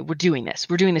 okay, we're doing this.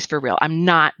 We're doing this for real. I'm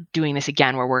not doing this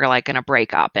again where we're like going to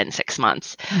break up in 6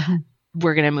 months. Mm-hmm.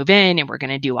 We're going to move in and we're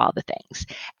going to do all the things.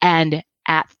 And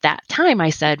at that time I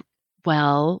said,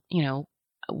 well,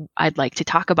 I'd like to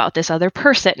talk about this other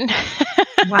person.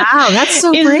 Wow, that's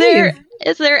so brave.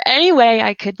 Is there any way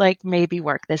I could maybe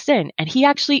work this in? And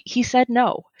he said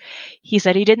no. He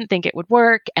said he didn't think it would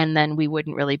work, and then we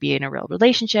wouldn't really be in a real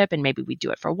relationship, and maybe we'd do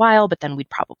it for a while, but then we'd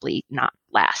probably not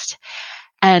last.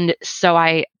 And so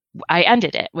I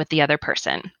ended it with the other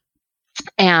person.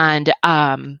 And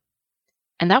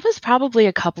that was probably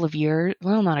a couple of years.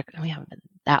 Well, we haven't been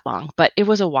that long, but it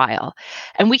was a while.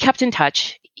 And we kept in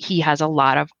touch. He has a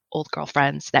lot of old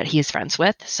girlfriends that he is friends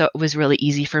with. So it was really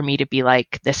easy for me to be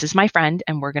like, this is my friend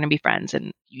and we're going to be friends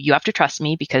and you have to trust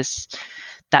me because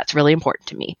that's really important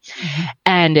to me. Mm-hmm.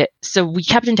 And so we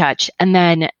kept in touch. And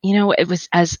then, it was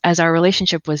as our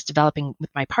relationship was developing with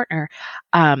my partner,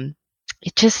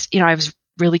 it just, I was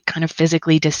really kind of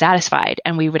physically dissatisfied.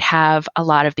 And we would have a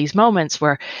lot of these moments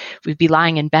where we'd be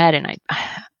lying in bed and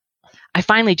I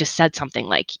finally just said something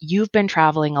like, you've been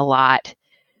traveling a lot.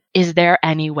 Is there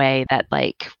any way that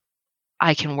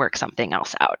I can work something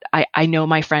else out? I know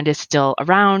my friend is still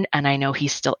around and I know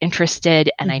he's still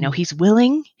interested and I know he's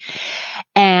willing.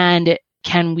 And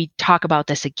can we talk about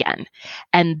this again?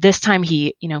 And this time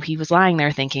he was lying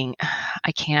there thinking,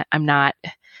 I can't, I'm not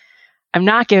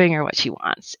giving her what she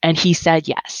wants. And he said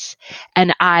yes.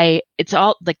 And it's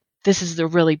all this is the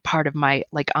really part of my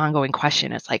ongoing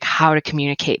question is how to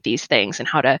communicate these things and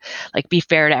how to be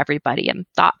fair to everybody and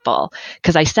thoughtful.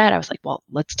 Cause I was like, well,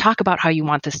 let's talk about how you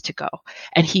want this to go.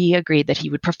 And he agreed that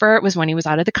he would prefer it was when he was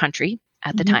out of the country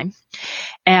at the time.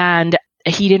 And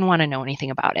he didn't want to know anything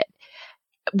about it,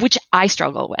 which I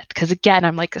struggle with. Cause again,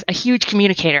 I'm a huge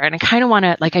communicator and I kind of want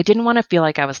to, I didn't want to feel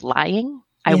like I was lying.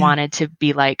 I wanted to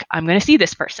be I'm going to see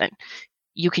this person.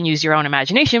 You can use your own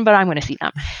imagination, but I'm going to see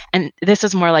them. And this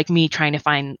is more like me trying to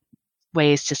find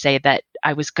ways to say that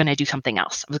I was going to do something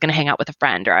else. I was going to hang out with a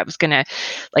friend, or I was going to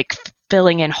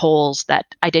filling in holes that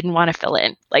I didn't want to fill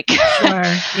in. Sure.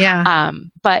 Yeah.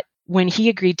 But when he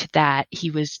agreed to that,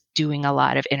 he was doing a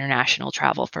lot of international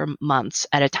travel for months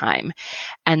at a time.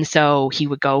 And so he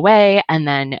would go away and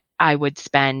then I would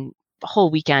spend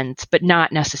whole weekends, but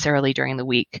not necessarily during the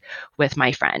week with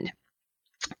my friend.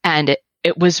 And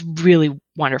it was really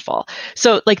wonderful.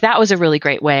 So that was a really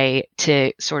great way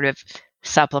to sort of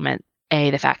supplement A,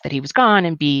 the fact that he was gone,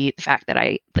 and B, the fact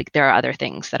that there are other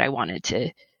things that I wanted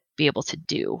to be able to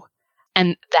do.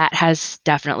 And that has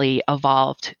definitely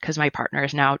evolved because my partner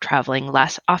is now traveling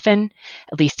less often,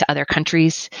 at least to other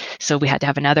countries. So we had to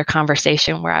have another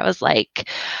conversation where I was like,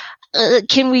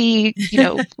 can we,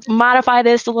 modify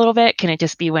this a little bit? Can it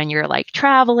just be when you're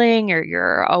traveling or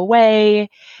you're away?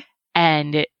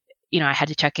 And I had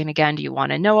to check in again. Do you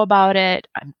want to know about it?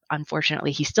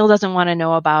 Unfortunately, he still doesn't want to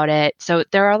know about it. So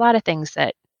there are a lot of things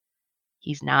that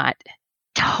he's not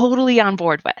totally on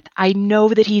board with. I know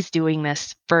that he's doing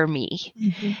this for me.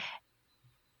 Mm-hmm.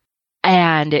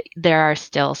 And there are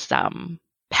still some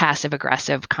passive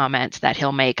aggressive comments that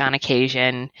he'll make on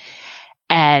occasion.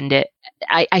 And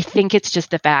I think it's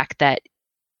just the fact that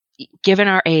given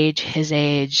our age, his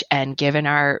age, and given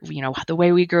our, the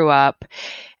way we grew up,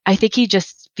 I think he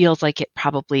just feels like it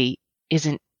probably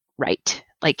isn't right.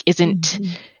 Isn't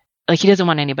he doesn't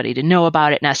want anybody to know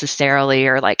about it necessarily,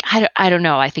 or I don't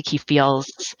know. I think he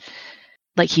feels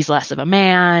like he's less of a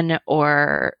man,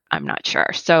 or I'm not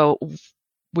sure. So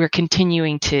we're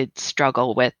continuing to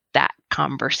struggle with that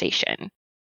conversation.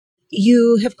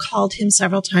 You have called him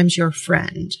several times your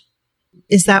friend.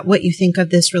 Is that what you think of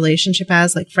this relationship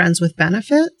as, friends with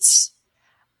benefits?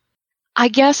 I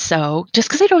guess so. Just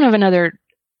because I don't have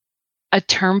a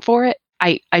term for it.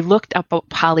 I looked up what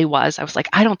poly was. I was like,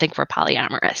 I don't think we're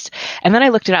polyamorous. And then I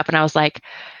looked it up and I was like,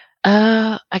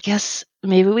 I guess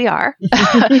maybe we are.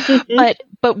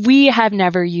 but we have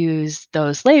never used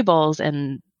those labels,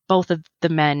 and both of the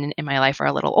men in my life are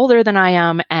a little older than I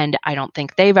am, and I don't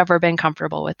think they've ever been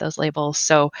comfortable with those labels.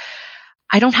 So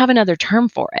I don't have another term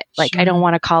for it. Sure. I don't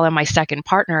want to call him my second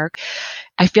partner.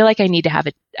 I feel like I need to have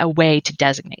a way to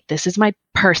designate, this is my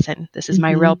person. This is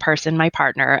my real person, my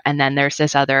partner. And then there's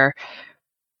this other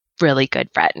really good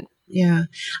friend. Yeah.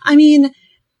 I mean,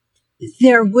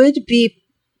 there would be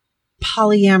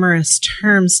polyamorous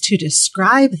terms to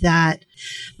describe that,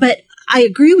 but I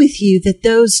agree with you that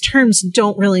those terms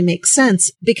don't really make sense,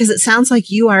 because it sounds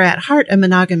like you are at heart a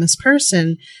monogamous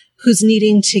person who's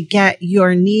needing to get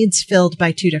your needs filled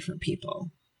by two different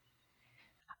people.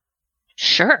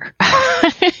 Sure.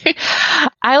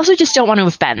 I also just don't want to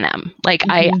offend them.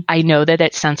 I know that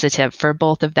it's sensitive for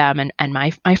both of them, and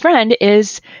my friend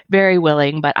is very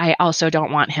willing, but I also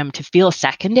don't want him to feel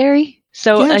secondary.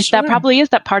 So that probably is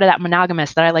that part of that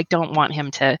monogamous that I don't want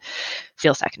him to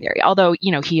feel secondary, although,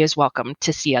 he is welcome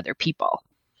to see other people.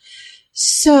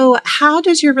 So how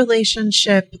does your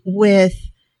relationship with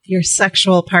your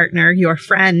sexual partner, your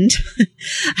friend,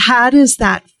 how does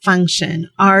that function?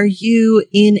 Are you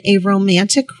in a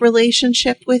romantic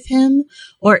relationship with him,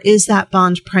 or is that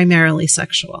bond primarily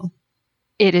sexual?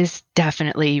 It is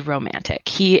definitely romantic.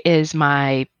 He is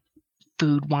my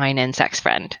food, wine, and sex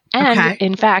friend. And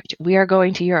in fact, we are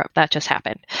going to Europe. That just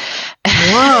happened.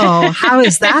 Whoa. How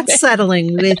is that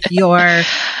settling with your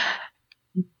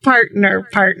partner?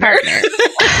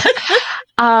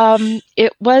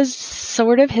 It was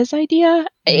sort of his idea.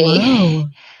 Whoa.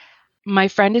 My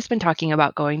friend has been talking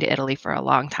about going to Italy for a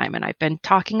long time, and I've been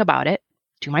talking about it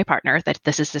to my partner that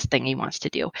this is this thing he wants to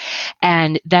do.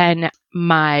 And then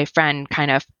my friend kind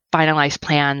of finalized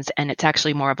plans, and it's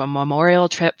actually more of a memorial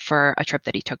trip for a trip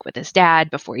that he took with his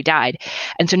dad before he died.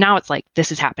 And so now it's like,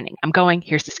 this is happening. I'm going,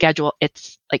 here's the schedule.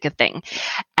 It's like a thing.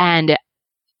 And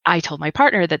I told my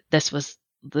partner that this was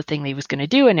the thing that he was going to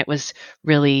do. And it was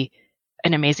really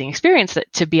an amazing experience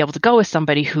to be able to go with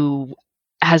somebody who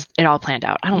has it all planned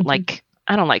out. I don't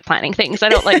like planning things. I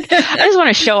just want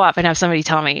to show up and have somebody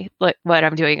tell me what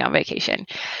I'm doing on vacation.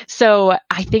 So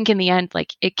I think in the end,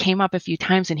 like, it came up a few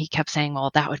times and he kept saying, well,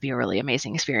 that would be a really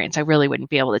amazing experience. I really wouldn't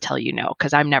be able to tell you no,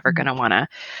 because I'm never going to want to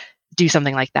do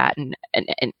something like that. And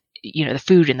the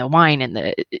food and the wine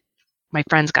and my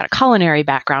friend's got a culinary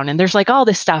background, and there's like all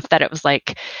this stuff that it was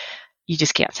like, you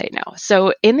just can't say no.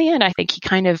 So in the end, I think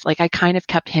I kind of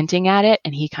kept hinting at it,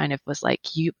 and he kind of was like,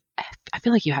 I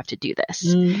feel like you have to do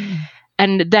this.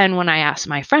 And then when I asked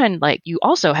my friend, like, you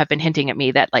also have been hinting at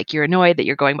me that, like, you're annoyed that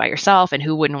you're going by yourself, and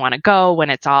who wouldn't want to go when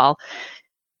it's all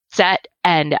set?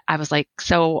 And I was like,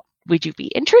 so would you be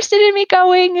interested in me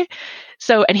going?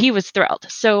 So, and he was thrilled.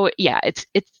 So yeah,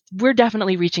 we're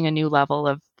definitely reaching a new level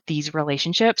of these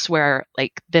relationships where,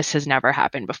 like, this has never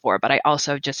happened before, but I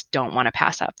also just don't want to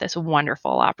pass up this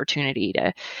wonderful opportunity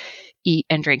to eat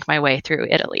and drink my way through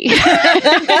Italy.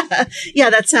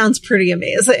 Yeah, that sounds pretty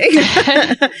amazing.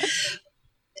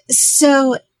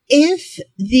 So if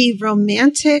the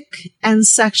romantic and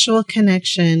sexual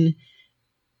connection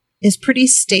is pretty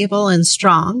stable and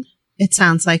strong, it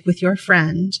sounds like, with your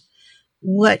friend,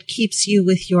 what keeps you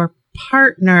with your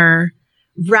partner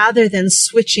rather than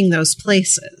switching those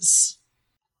places?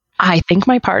 I think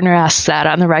my partner asks that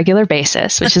on the regular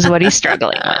basis, which is what he's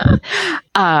struggling with.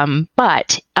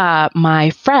 But my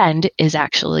friend is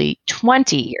actually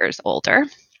 20 years older.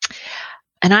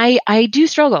 And I do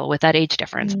struggle with that age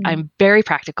difference. I'm very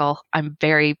practical. I'm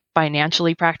very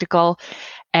financially practical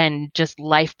and just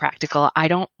life practical. I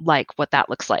don't like what that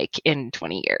looks like in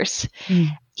 20 years.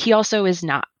 He also is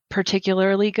not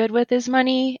particularly good with his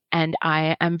money, and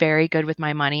I am very good with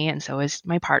my money, and so is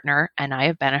my partner, and I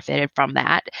have benefited from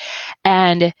that.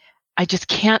 And I just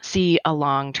can't see a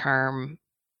long-term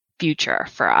future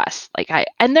for us.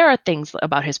 And there are things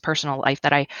about his personal life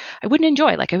that I wouldn't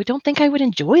enjoy. Like, I don't think I would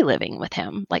enjoy living with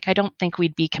him. Like, I don't think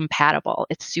we'd be compatible.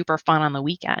 It's super fun on the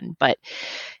weekend, but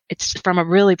it's from a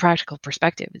really practical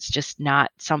perspective, it's just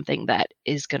not something that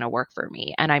is going to work for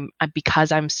me. And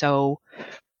because I'm so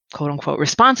quote unquote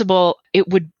responsible, it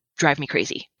would drive me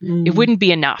crazy. It wouldn't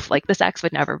be enough. Like, the sex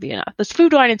would never be enough. This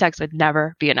food, wine, and sex would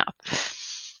never be enough.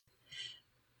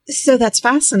 So that's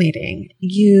fascinating.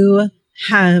 You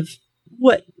have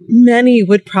what many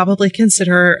would probably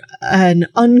consider an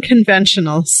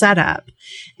unconventional setup,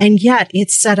 and yet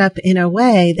it's set up in a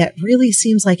way that really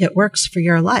seems like it works for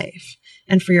your life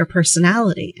and for your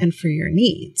personality and for your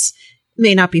needs. It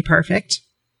may not be perfect.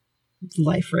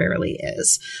 Life rarely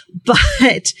is,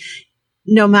 but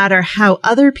no matter how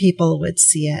other people would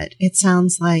see it, it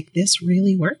sounds like this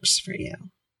really works for you.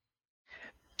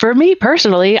 For me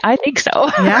personally, I think so.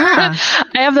 Yeah.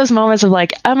 I have those moments of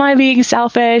like, am I being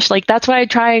selfish? Like, that's why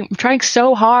I'm trying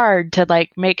so hard to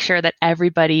like make sure that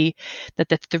that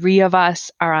the three of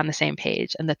us are on the same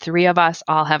page, and the three of us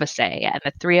all have a say, and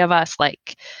the three of us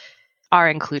like are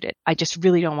included. I just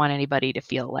really don't want anybody to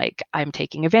feel like I'm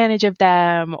taking advantage of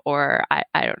them, or I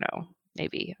don't know,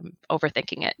 maybe I'm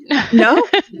overthinking it.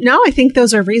 No, I think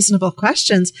those are reasonable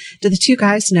questions. Do the two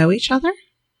guys know each other?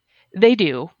 They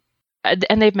do.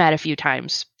 And they've met a few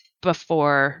times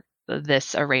before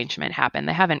this arrangement happened.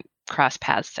 They haven't crossed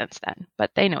paths since then,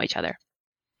 but they know each other.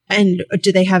 And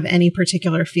do they have any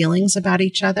particular feelings about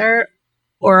each other?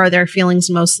 Or are their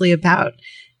feelings mostly about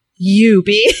you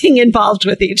being involved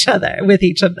with each of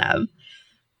them?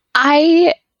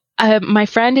 My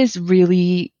friend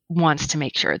really wants to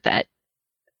make sure that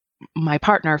my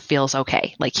partner feels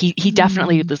okay. Like, he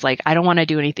definitely was like, I don't want to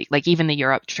do anything. Like, even the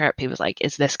Europe trip, he was like,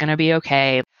 is this going to be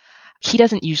okay? He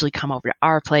doesn't usually come over to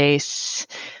our place.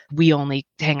 We only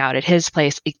hang out at his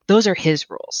place. Those are his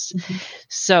rules.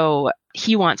 So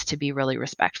he wants to be really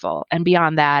respectful. And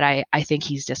beyond that, I think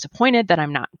he's disappointed that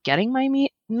I'm not getting my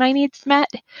needs met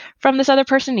from this other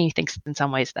person. He thinks in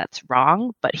some ways that's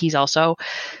wrong, but he's also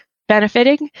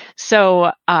benefiting.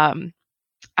 So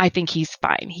I think he's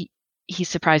fine. He's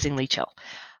surprisingly chill.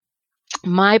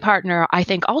 My partner, I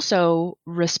think, also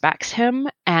respects him,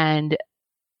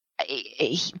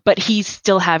 but he's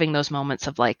still having those moments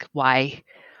of like, why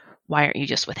aren't you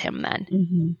just with him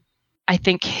then? I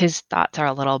think his thoughts are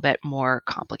a little bit more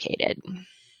complicated.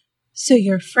 So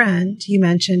your friend, you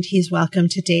mentioned he's welcome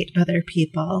to date other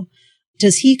people.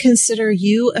 Does he consider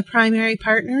you a primary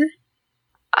partner?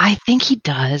 I think he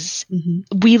does.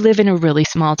 Mm-hmm. We live in a really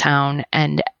small town,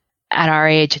 and at our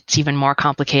age, it's even more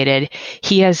complicated.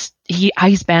 He's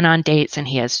been on dates, and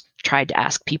he has tried to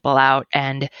ask people out,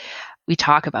 and we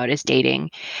talk about his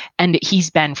dating, and he's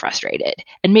been frustrated.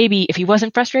 And maybe if he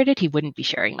wasn't frustrated, he wouldn't be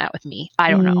sharing that with me.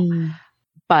 I don't know.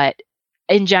 But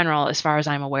in general, as far as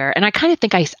I'm aware, and I kind of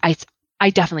think I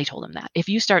definitely told him that if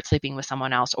you start sleeping with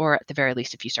someone else, or at the very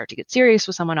least, if you start to get serious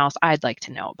with someone else, I'd like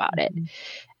to know about it.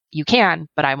 You can,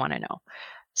 but I want to know.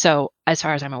 So as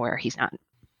far as I'm aware, he's not.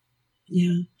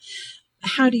 Yeah.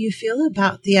 How do you feel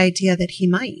about the idea that he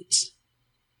might?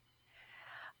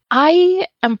 I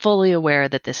am fully aware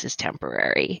that this is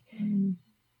temporary.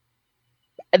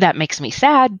 That makes me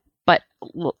sad, but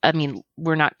I mean,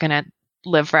 we're not going to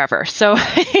live forever. So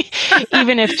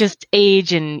even if just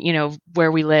age and,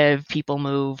 where we live, people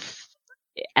move,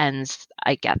 ends,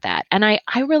 I get that. And I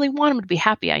really want him to be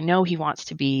happy. I know he wants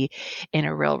to be in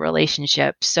a real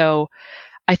relationship. So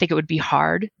I think it would be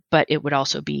hard, but it would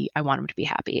also be, I want him to be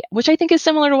happy, which I think is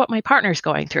similar to what my partner's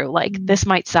going through. Like, this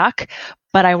might suck,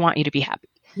 but I want you to be happy.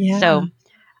 Yeah. So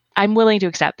I'm willing to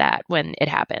accept that when it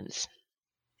happens.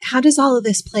 How does all of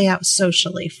this play out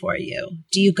socially for you?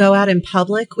 Do you go out in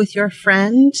public with your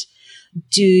friend?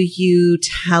 Do you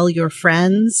tell your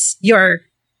friends, your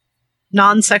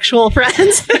non-sexual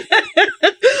friends,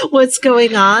 what's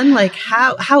going on? Like,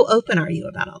 how open are you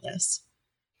about all this?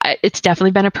 It's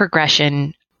definitely been a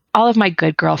progression. All of my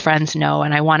good girlfriends know,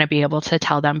 and I want to be able to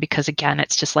tell them because, again,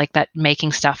 it's just like that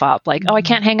making stuff up. Like, oh, I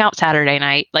can't hang out Saturday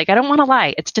night. Like, I don't want to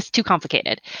lie. It's just too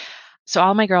complicated. So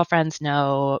all my girlfriends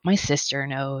know. My sister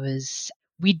knows.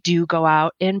 We do go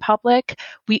out in public.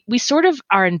 We sort of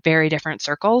are in very different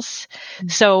circles.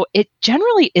 So it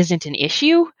generally isn't an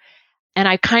issue. And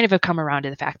I kind of have come around to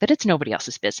the fact that it's nobody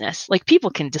else's business. Like, people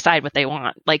can decide what they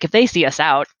want. Like, if they see us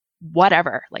out,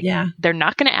 whatever, like, they're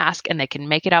not going to ask, and they can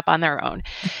make it up on their own.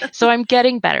 So I'm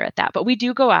getting better at that. But we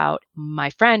do go out. My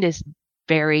friend is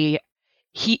he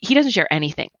doesn't share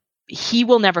anything. He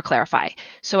will never clarify.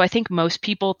 So I think most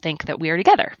people think that we are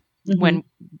together when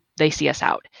they see us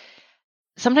out.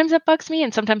 Sometimes that bugs me,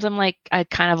 and sometimes I'm like, I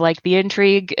kind of like the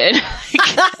intrigue.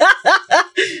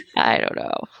 I don't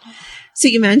know. So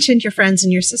you mentioned your friends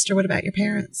and your sister. What about your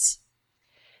parents?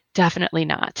 Definitely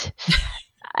not.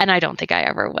 And I don't think I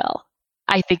ever will.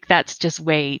 I think that's just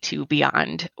way too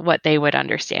beyond what they would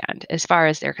understand. As far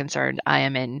as they're concerned, I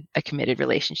am in a committed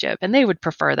relationship, and they would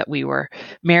prefer that we were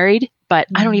married, but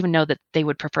I don't even know that they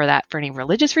would prefer that for any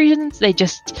religious reasons. They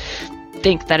just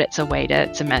think that it's a way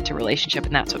to cement a relationship,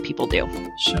 and that's what people do.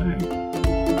 Sure.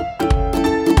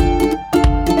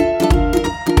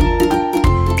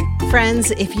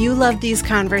 Friends, if you love these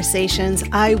conversations,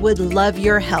 I would love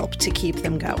your help to keep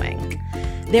them going.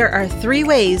 There are 3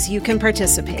 ways you can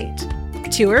participate.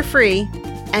 2 are free,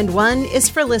 and 1 is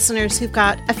for listeners who've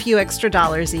got a few extra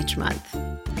dollars each month.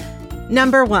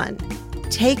 Number 1,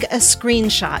 take a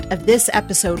screenshot of this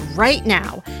episode right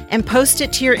now and post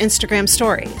it to your Instagram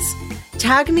stories.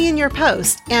 Tag me in your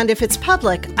post, and if it's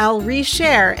public, I'll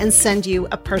reshare and send you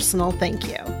a personal thank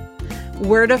you.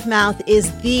 Word of mouth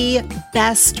is the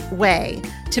best way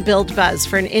to build buzz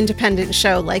for an independent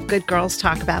show like Good Girls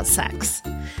Talk About Sex.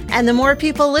 And the more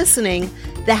people listening,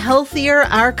 the healthier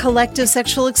our collective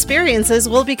sexual experiences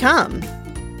will become.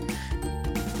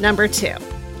 Number 2,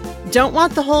 don't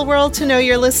want the whole world to know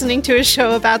you're listening to a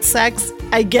show about sex?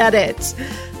 I get it.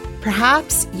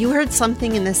 Perhaps you heard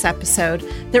something in this episode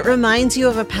that reminds you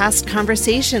of a past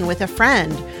conversation with a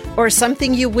friend or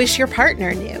something you wish your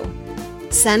partner knew.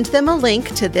 Send them a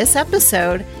link to this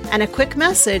episode and a quick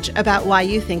message about why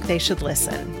you think they should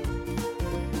listen.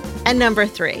 And number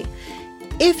 3,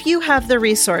 if you have the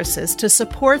resources to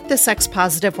support the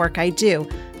sex-positive work I do,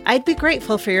 I'd be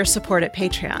grateful for your support at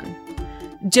Patreon.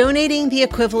 Donating the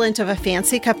equivalent of a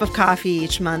fancy cup of coffee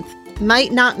each month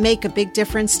might not make a big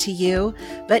difference to you,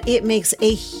 but it makes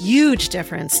a huge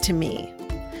difference to me.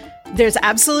 There's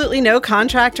absolutely no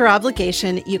contract or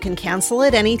obligation. You can cancel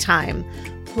at any time.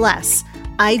 Plus,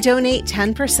 I donate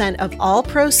 10% of all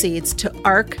proceeds to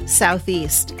ARC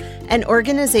Southeast, an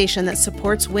organization that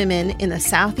supports women in the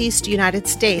Southeast United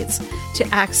States to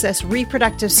access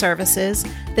reproductive services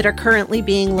that are currently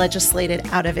being legislated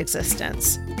out of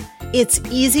existence. It's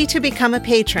easy to become a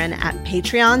patron at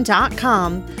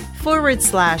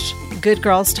patreon.com/Good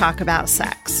Girls Talk About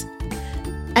Sex.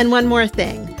 And one more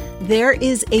thing. There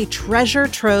is a treasure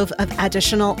trove of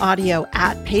additional audio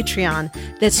at Patreon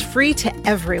that's free to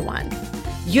everyone.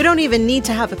 You don't even need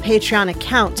to have a Patreon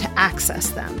account to access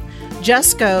them.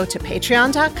 Just go to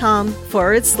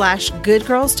patreon.com/Good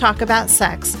Girls Talk About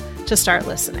Sex to start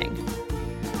listening.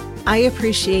 I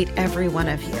appreciate every one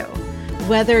of you,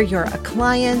 whether you're a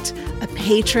client, a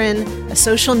patron, a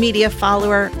social media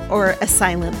follower, or a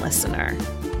silent listener.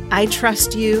 I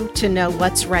trust you to know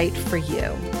what's right for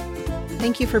you.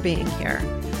 Thank you for being here.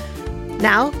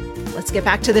 Now, let's get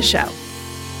back to the show.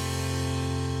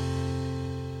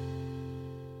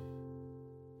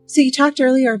 So you talked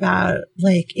earlier about,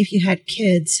 like, if you had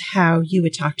kids, how you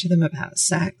would talk to them about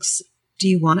sex. Do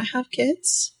you want to have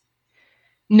kids?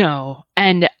 No.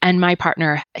 And my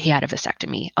partner, he had a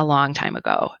vasectomy a long time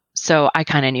ago. So I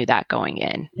kind of knew that going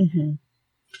in. Mm-hmm.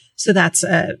 So that's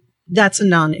a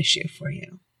non-issue for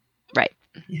you. Right.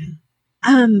 Yeah.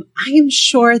 I am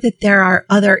sure that there are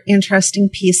other interesting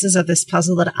pieces of this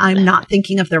puzzle that I'm not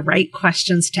thinking of the right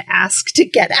questions to ask to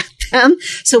get at them.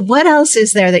 So what else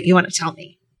is there that you want to tell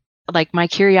me? Like, my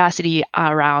curiosity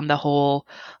around the whole,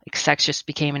 like, sex just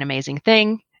became an amazing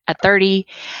thing at 30.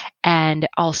 And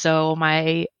also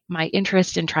my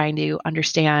interest in trying to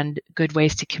understand good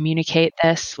ways to communicate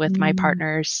this with my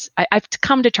partners. I've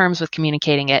come to terms with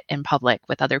communicating it in public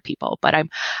with other people, but I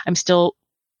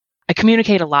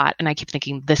communicate a lot, and I keep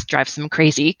thinking this drives them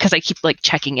crazy because I keep, like,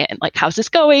 checking in, like, how's this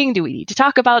going? Do we need to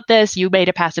talk about this? You made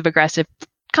a passive aggressive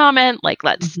comment, like,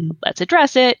 let's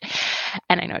address it.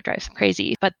 And I know it drives them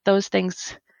crazy, but those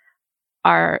things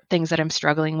are things that I'm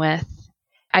struggling with.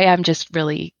 I am just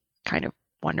really kind of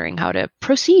wondering how to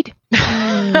proceed.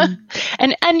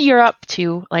 And Europe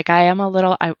too. Like, I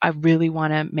really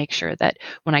want to make sure that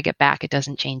when I get back, it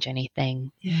doesn't change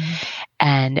anything. Yeah.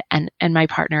 And my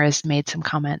partner has made some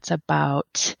comments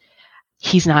about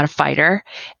he's not a fighter,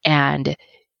 and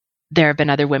there have been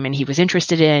other women he was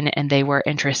interested in, and they were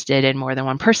interested in more than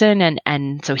one person.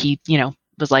 And so he,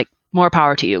 was like, more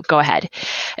power to you, go ahead.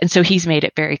 And so he's made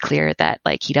it very clear that,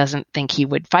 like, he doesn't think he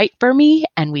would fight for me.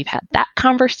 And we've had that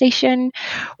conversation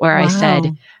where I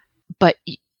said, but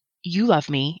you love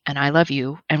me and I love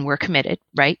you and we're committed,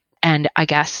 right? And I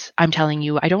guess I'm telling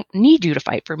you, I don't need you to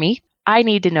fight for me. I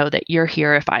need to know that you're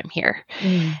here if I'm here.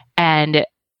 And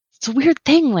it's a weird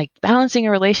thing, like, balancing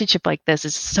a relationship like this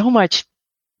is so much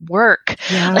work.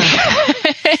 Yeah.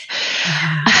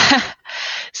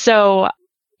 So,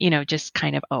 just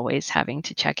kind of always having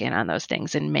to check in on those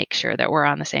things and make sure that we're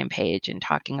on the same page and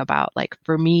talking about, like,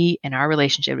 for me in our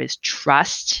relationship is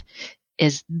trust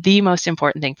is the most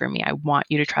important thing for me. I want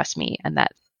you to trust me, and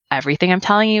that everything I'm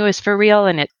telling you is for real,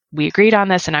 and we agreed on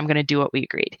this, and I'm going to do what we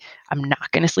agreed. I'm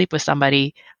not going to sleep with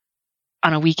somebody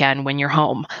on a weekend when you're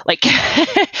home. Like,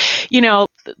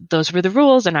 those were the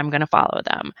rules, and I'm going to follow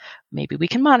them. Maybe we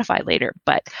can modify later,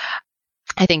 but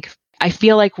I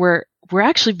feel like we're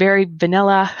actually very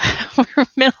vanilla. We're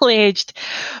middle-aged,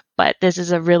 but this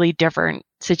is a really different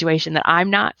situation that I'm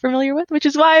not familiar with, which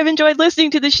is why I've enjoyed listening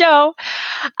to the show.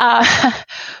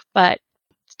 But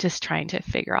just trying to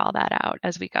figure all that out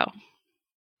as we go.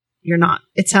 You're not,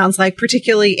 it sounds like,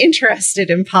 particularly interested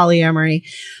in polyamory,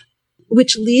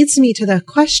 which leads me to the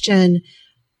question,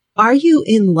 are you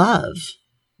in love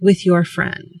with your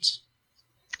friend?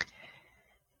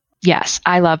 Yes,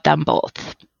 I love them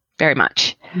both very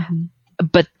much.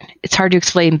 But it's hard to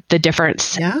explain the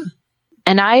difference. Yeah.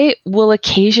 And I will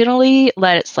occasionally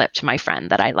let it slip to my friend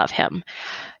that I love him.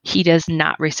 He does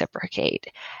not reciprocate.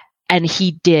 And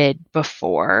he did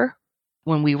before,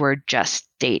 when we were just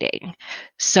dating.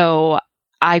 So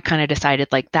I kind of decided,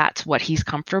 like, that's what he's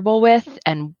comfortable with.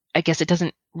 And I guess it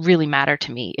doesn't really matter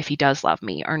to me if he does love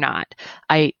me or not.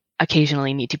 I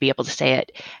occasionally need to be able to say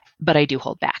it, but I do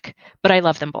hold back. But I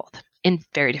love them both in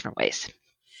very different ways.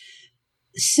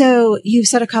 So you've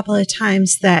said a couple of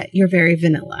times that you're very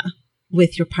vanilla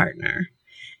with your partner.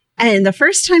 And the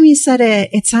first time you said it,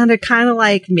 it sounded kind of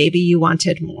like maybe you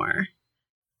wanted more.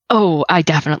 Oh, I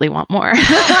definitely want more.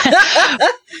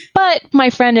 But my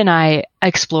friend and I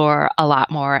explore a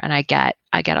lot more, and I get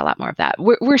a lot more of that.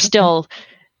 We're still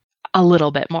a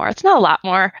little bit more. It's not a lot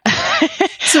more.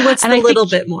 So what's the little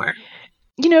bit more?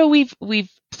 We've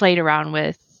played around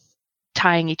with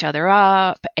tying each other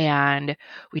up, and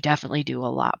we definitely do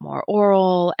a lot more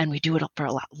oral, and we do it for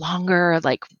a lot longer.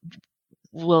 Like,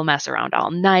 we'll mess around all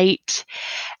night,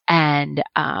 and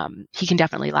he can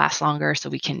definitely last longer, so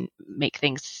we can make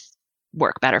things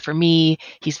work better for me.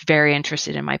 He's very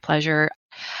interested in my pleasure.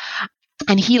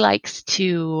 And he likes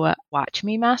to watch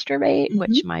me masturbate,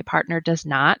 which my partner does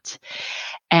not.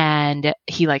 And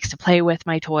he likes to play with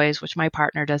my toys, which my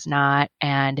partner does not.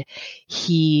 And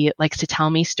he likes to tell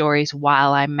me stories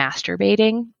while I'm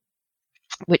masturbating,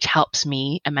 which helps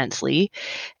me immensely.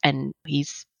 And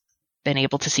he's been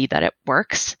able to see that it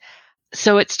works.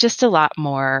 So it's just a lot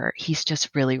more, he's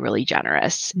just really, really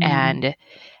generous and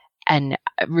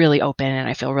really open, and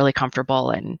I feel really comfortable,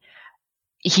 and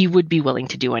he would be willing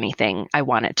to do anything I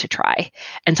wanted to try.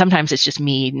 And sometimes it's just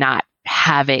me not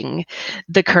having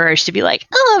the courage to be like,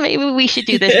 oh, maybe we should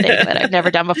do this thing that I've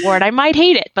never done before and I might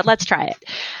hate it, but let's try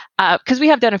it. Because we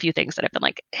have done a few things that I've been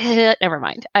like, never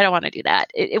mind. I don't want to do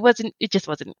that. It just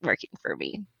wasn't working for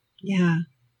me. Yeah.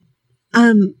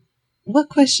 What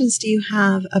questions do you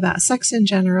have about sex in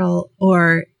general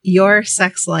or your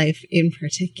sex life in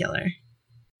particular?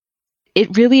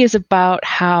 It really is about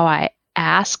how I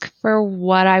ask for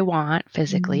what I want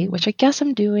physically, which I guess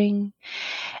I'm doing,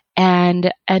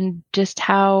 and just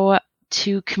how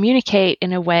to communicate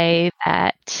in a way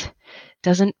that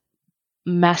doesn't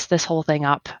mess this whole thing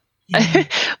up. Yeah.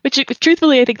 Which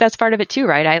truthfully, I think that's part of it too,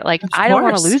 right? I don't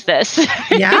want to lose this.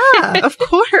 Yeah, of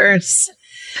course.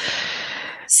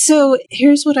 So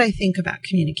here's what I think about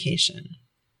communication.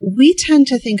 We tend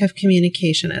to think of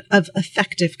communication, of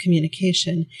effective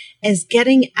communication, as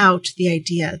getting out the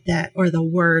idea that, or the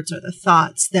words or the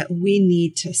thoughts that we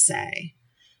need to say.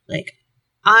 Like,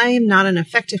 I'm not an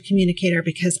effective communicator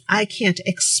because I can't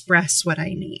express what I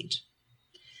need.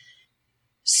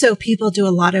 So people do a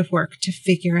lot of work to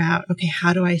figure out, okay,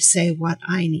 how do I say what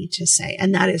I need to say?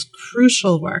 And that is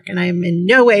crucial work. And I'm in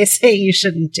no way saying you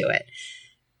shouldn't do it.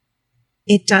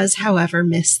 It does, however,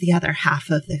 miss the other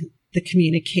half of the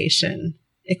communication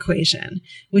equation,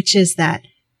 which is that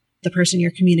the person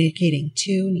you're communicating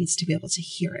to needs to be able to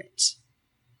hear it.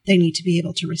 They need to be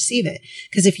able to receive it.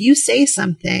 Because if you say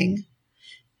something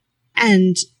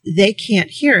and they can't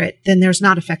hear it, then there's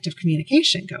not effective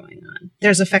communication going on.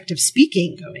 There's effective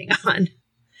speaking going on.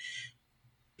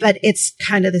 But it's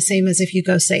kind of the same as if you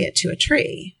go say it to a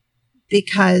tree,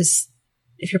 because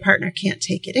if your partner can't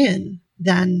take it in,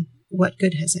 then what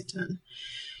good has it done?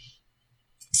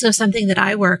 So something that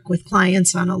I work with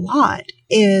clients on a lot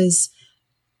is,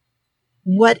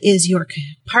 what is your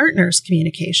partner's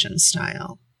communication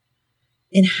style?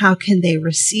 And how can they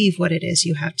receive what it is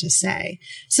you have to say?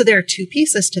 So there are two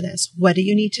pieces to this. What do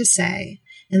you need to say?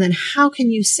 And then how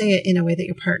can you say it in a way that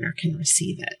your partner can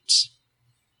receive it?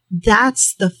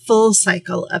 That's the full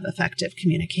cycle of effective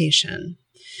communication.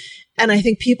 And I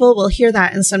think people will hear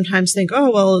that and sometimes think,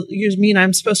 oh, well, you mean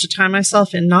I'm supposed to tie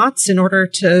myself in knots in order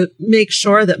to make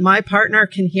sure that my partner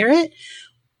can hear it?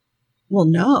 Well,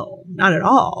 no, not at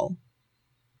all.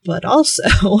 But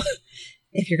also,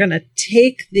 if you're going to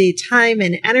take the time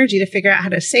and energy to figure out how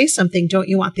to say something, don't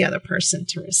you want the other person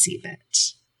to receive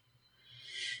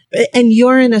it? And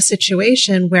you're in a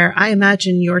situation where I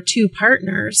imagine your two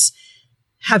partners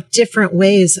have different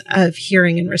ways of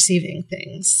hearing and receiving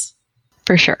things.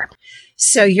 For sure.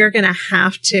 So you're going to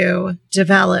have to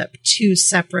develop two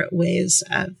separate ways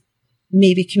of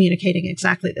maybe communicating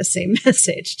exactly the same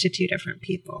message to two different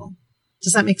people.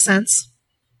 Does that make sense?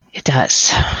 It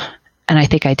does. And I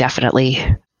think I definitely,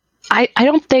 I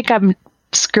don't think I'm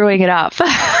screwing it up.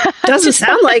 Doesn't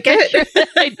sound like it.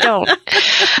 I don't.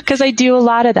 Because I do a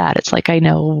lot of that. It's like, I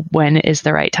know when is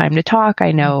the right time to talk.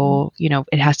 I know,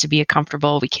 it has to be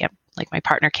we can't, like, my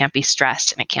partner can't be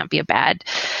stressed and it can't be a bad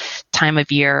time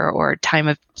of year or time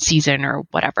of season or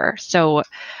whatever. So,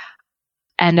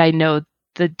 and I know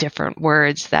the different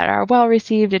words that are well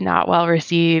received and not well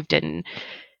received, and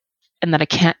that I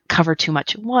can't cover too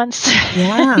much at once.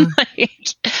 Yeah.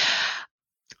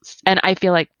 And I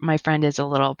feel like my friend is a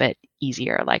little bit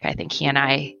easier. Like, I think he and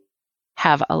I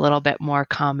have a little bit more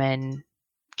common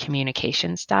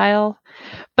communication style,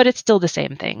 but it's still the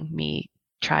same thing. Me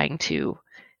trying to,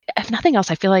 if nothing else,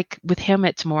 I feel like with him,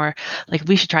 it's more like,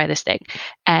 we should try this thing.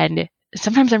 And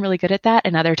sometimes I'm really good at that.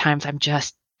 And other times I'm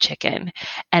just chicken.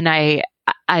 And I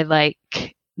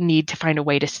like need to find a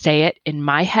way to say it in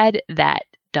my head that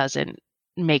doesn't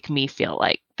make me feel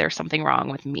like there's something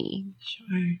wrong with me.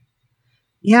 Sure.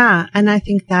 Yeah. And I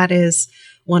think that is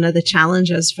one of the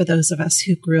challenges for those of us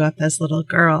who grew up as little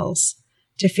girls,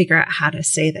 to figure out how to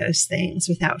say those things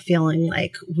without feeling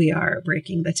like we are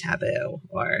breaking the taboo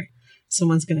or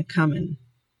someone's going to come and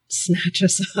snatch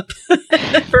us up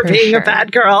for being a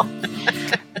bad girl.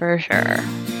 For sure.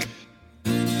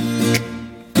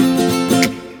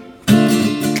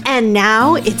 And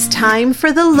now it's time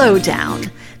for the lowdown.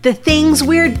 The things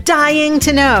we're dying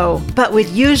to know, but would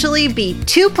usually be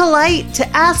too polite to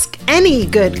ask any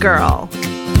good girl.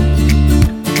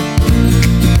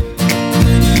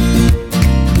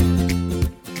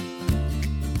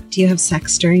 Do you have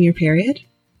sex during your period?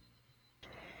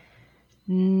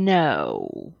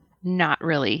 No, not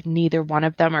really. Neither one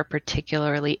of them are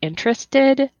particularly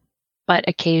interested, but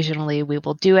occasionally we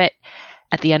will do it.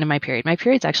 at the end of my period. My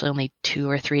period's actually only 2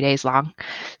 or 3 days long,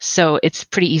 so it's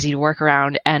pretty easy to work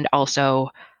around. And also,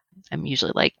 I'm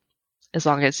usually like, as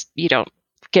long as you don't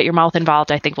get your mouth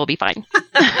involved, I think we'll be fine.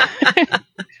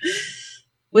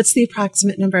 What's the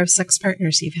approximate number of sex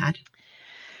partners you've had?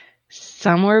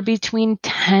 Somewhere between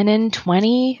 10 and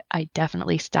 20. I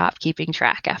definitely stopped keeping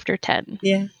track after 10.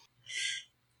 Yeah.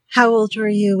 How old were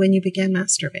you when you began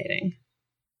masturbating?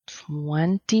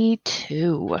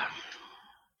 22.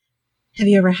 Have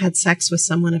you ever had sex with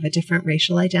someone of a different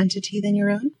racial identity than your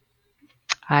own?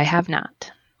 I have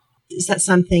not. Is that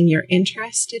something you're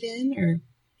interested in, or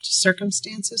just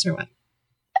circumstances, or what?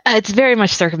 It's very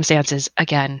much circumstances.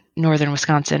 Again, northern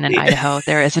Wisconsin and Idaho,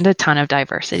 there isn't a ton of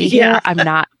diversity here.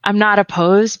 I'm not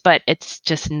opposed, but it's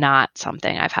just not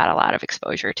something I've had a lot of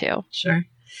exposure to. Sure.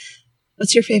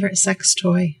 What's your favorite sex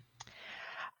toy?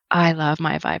 I love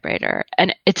my vibrator,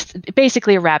 and it's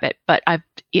basically a rabbit, but I've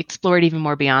explored even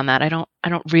more beyond that. I don't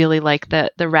really like the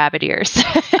rabbit ears.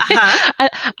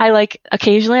 Uh-huh.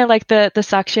 Occasionally I like the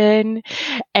suction,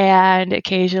 and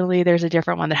occasionally there's a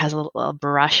different one that has a little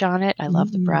brush on it. I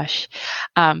love the brush.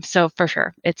 So for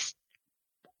sure, it's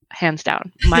hands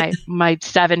down my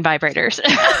 7 vibrators.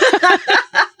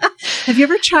 Have you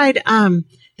ever tried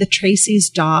the Tracy's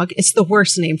dog? It's the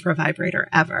worst name for a vibrator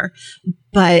ever,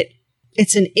 but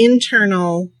it's an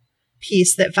internal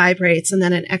piece that vibrates and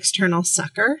then an external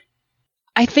sucker.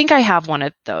 I think I have one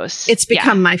of those. It's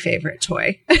become my favorite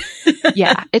toy.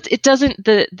 Yeah. It doesn't,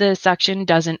 the suction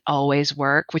doesn't always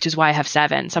work, which is why I have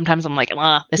 7. Sometimes I'm like,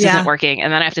 this isn't working.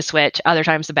 And then I have to switch. Other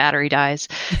times the battery dies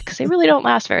because they really don't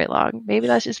last very long. Maybe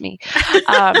that's just me.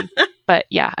 But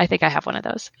yeah, I think I have one of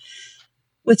those.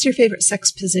 What's your favorite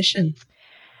sex position?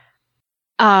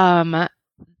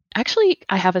 Actually,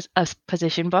 I have a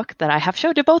position book that I have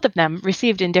showed to both of them,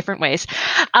 received in different ways.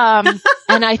 And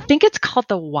I think it's called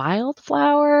the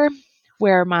Wildflower,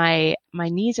 where my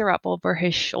knees are up over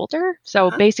his shoulder.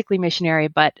 So basically missionary,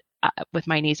 but with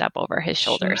my knees up over his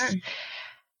shoulders. Sure.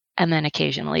 And then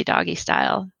occasionally doggy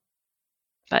style,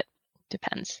 but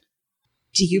depends.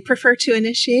 Do you prefer to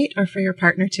initiate or for your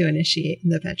partner to initiate in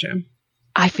the bedroom?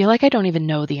 I feel like I don't even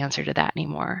know the answer to that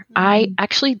anymore. I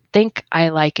actually think I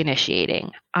like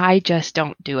initiating. I just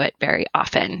don't do it very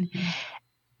often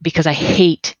because I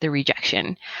hate the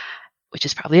rejection, which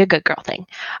is probably a good girl thing.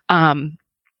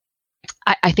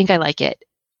 I think I like it,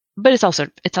 but it's also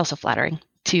flattering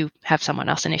to have someone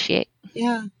else initiate.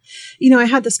 Yeah. I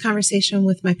had this conversation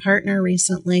with my partner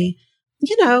recently.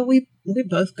 We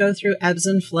both go through ebbs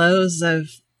and flows of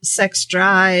sex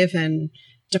drive and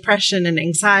depression and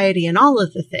anxiety and all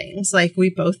of the things. Like, we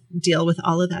both deal with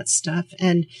all of that stuff.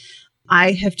 And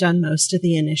I have done most of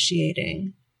the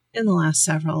initiating in the last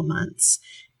several months.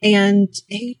 And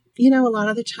he, a lot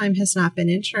of the time has not been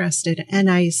interested. And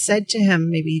I said to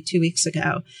him maybe 2 weeks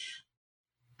ago,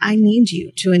 I need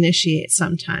you to initiate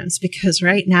sometimes, because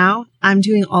right now I'm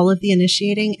doing all of the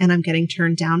initiating and I'm getting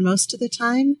turned down most of the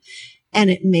time. And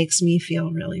it makes me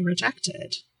feel really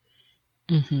rejected.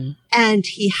 Mm-hmm. And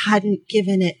he hadn't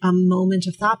given it a moment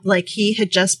of thought. Like, he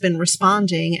had just been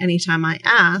responding anytime I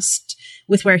asked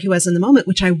with where he was in the moment,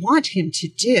 which I want him to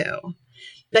do.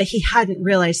 But he hadn't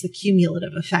realized the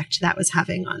cumulative effect that was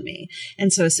having on me.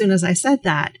 And so as soon as I said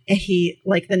that, he,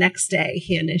 like, the next day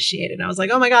he initiated. And I was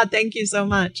like, oh my God, thank you so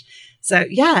much. So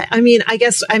yeah, I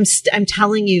guess I'm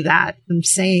telling you that, I'm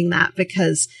saying that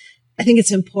because I think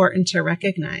it's important to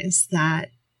recognize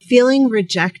that feeling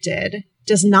rejected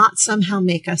does not somehow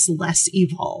make us less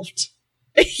evolved.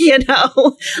 I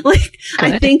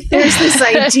think there's this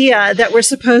idea that we're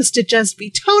supposed to just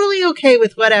be totally okay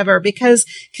with whatever because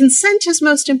consent is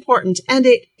most important, and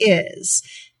it is.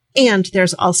 And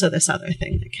there's also this other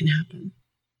thing that can happen.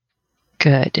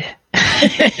 Good.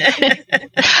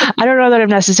 I don't know that I'm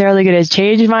necessarily going to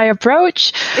change my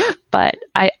approach, but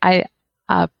I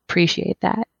appreciate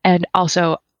that. And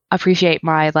also appreciate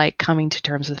my coming to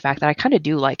terms with the fact that I kind of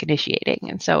do like initiating.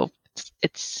 And so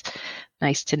it's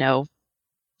nice to know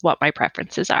what my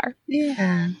preferences are.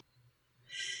 Yeah.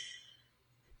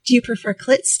 Do you prefer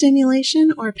clit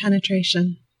stimulation or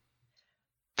penetration?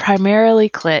 Primarily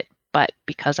clit, but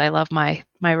because I love my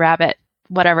rabbit,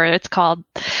 whatever it's called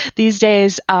these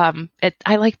days, I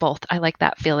like both. I like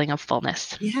that feeling of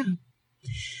fullness. Yeah.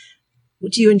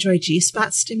 Do you enjoy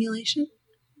G-spot stimulation?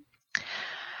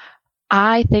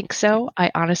 I think so.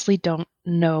 I honestly don't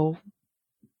know.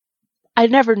 I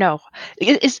never know.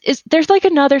 There's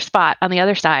another spot on the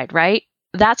other side, right?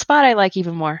 That spot I like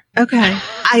even more. Okay.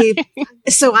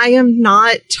 So I am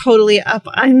not totally up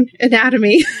on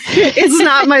anatomy. It's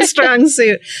not my strong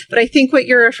suit, but I think what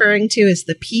you're referring to is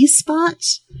the P spot.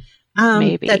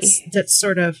 Maybe. That's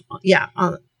sort of,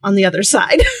 on the other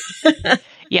side.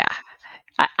 Yeah.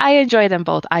 I enjoy them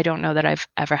both. I don't know that I've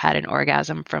ever had an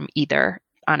orgasm from either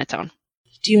on its own.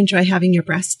 Do you enjoy having your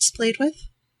breasts played with?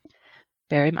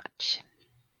 Very much.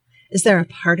 Is there a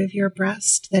part of your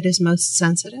breast that is most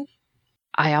sensitive?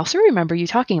 I also remember you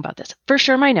talking about this. For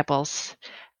sure, my nipples.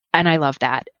 And I love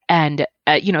that. And,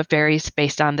 it varies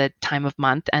based on the time of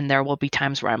month. And there will be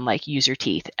times where I'm like, use your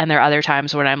teeth. And there are other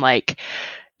times when I'm like,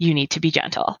 you need to be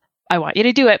gentle. I want you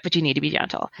to do it, but you need to be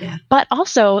gentle. Yeah. But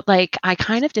also, like, I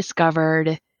kind of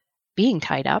discovered being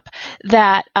tied up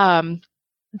that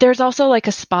there's also like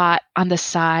a spot on the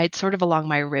side, sort of along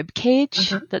my rib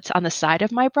cage, that's on the side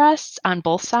of my breasts on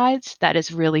both sides that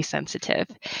is really sensitive.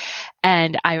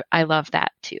 And I love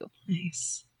that too.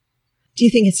 Nice. Do you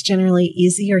think it's generally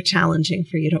easy or challenging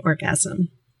for you to orgasm?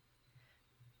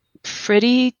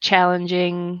 Pretty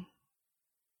challenging.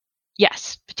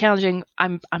 Yes, challenging.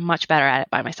 I'm much better at it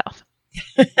by myself.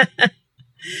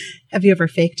 Have you ever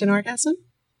faked an orgasm?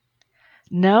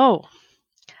 No,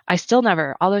 I still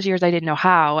never. All those years I didn't know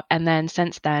how. And then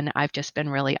since then, I've just been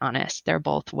really honest. They're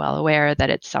both well aware that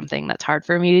it's something that's hard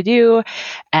for me to do.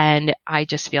 And I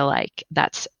just feel like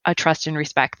that's a trust and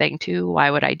respect thing too. Why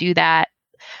would I do that?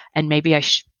 And maybe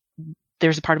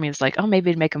there's a part of me that's like, oh, maybe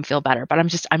it'd make them feel better, but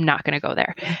I'm not going to go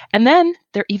there. And then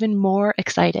they're even more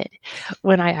excited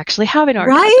when I actually have an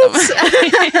orgasm.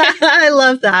 Right? I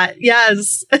love that.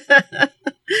 Yes.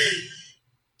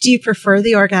 Do you prefer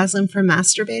the orgasm from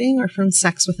masturbating or from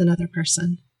sex with another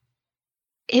person?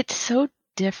 It's so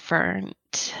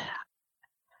different.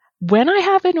 When I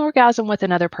have an orgasm with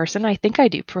another person, I think I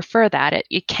do prefer that.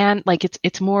 It can, like,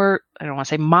 it's more, I don't want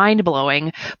to say mind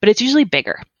blowing, but it's usually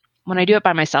bigger. When I do it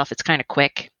by myself, it's kind of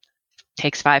quick.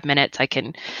 Takes 5 minutes. I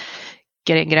can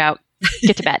get in, get out,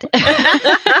 get to bed.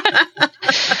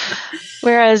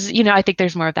 Whereas, I think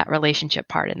there's more of that relationship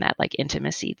part and that like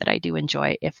intimacy that I do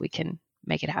enjoy if we can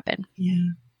make it happen.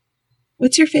 Yeah.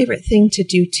 What's your favorite thing to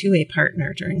do to a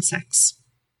partner during sex?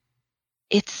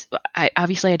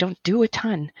 Obviously I don't do a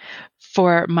ton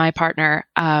for my partner.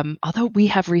 Although we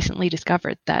have recently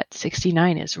discovered that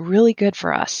 69 is really good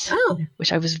for us,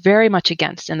 which I was very much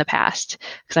against in the past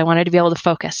because I wanted to be able to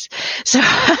focus. So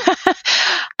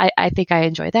I think I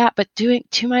enjoy that, but doing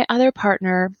to my other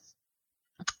partner,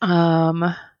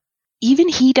 even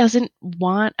he doesn't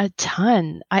want a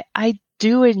ton. I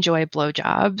do enjoy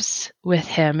blowjobs with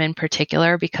him in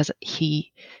particular because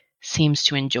he seems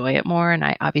to enjoy it more. And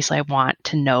I want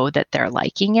to know that they're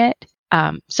liking it.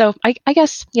 So I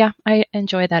guess, yeah, I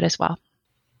enjoy that as well.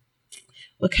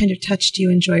 What kind of touch do you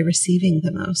enjoy receiving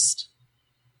the most?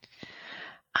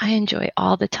 I enjoy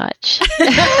all the touch.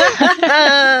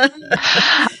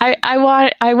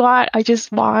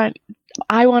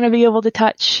 I want to be able to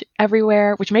touch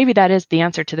everywhere, which maybe that is the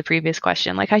answer to the previous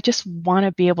question. Like, I just want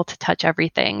to be able to touch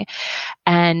everything.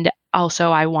 And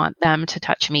also I want them to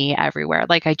touch me everywhere.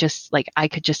 Like, I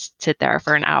could just sit there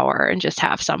for an hour and just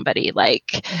have somebody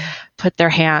like put their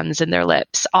hands and their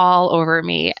lips all over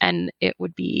me and it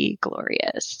would be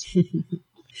glorious.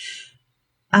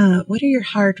 What are your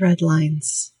hard red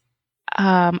lines?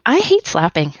 I hate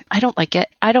slapping. I don't like it.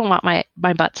 I don't want my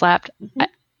butt slapped.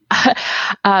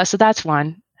 So that's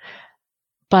one.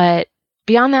 But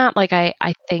beyond that, like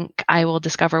I think I will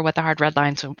discover what the hard red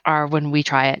lines are when we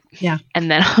try it. Yeah. And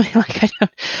then I'll be like,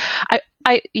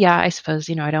 I suppose,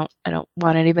 I don't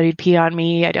want anybody to pee on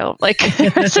me. I don't like,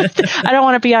 I don't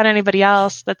want to pee on anybody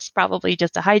else. That's probably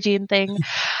just a hygiene thing.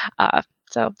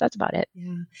 So that's about it.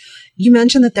 Yeah. You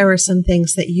mentioned that there were some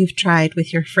things that you've tried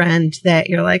with your friend that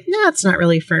you're like, no, it's not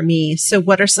really for me. So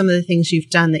what are some of the things you've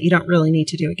done that you don't really need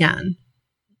to do again?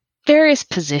 Various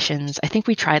positions. I think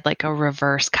we tried like a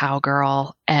reverse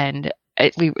cowgirl and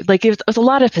it was a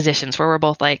lot of positions where we're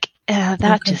both like,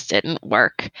 that just didn't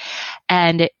work.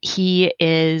 And he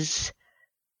is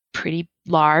pretty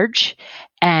large.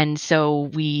 And so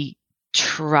we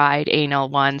tried anal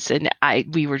once and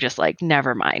we were just like,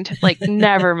 never mind. Like,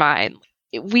 never mind.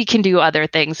 We can do other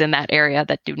things in that area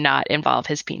that do not involve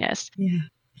his penis. Yeah.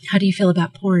 How do you feel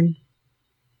about porn?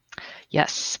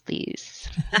 Yes, please.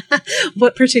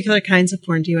 What particular kinds of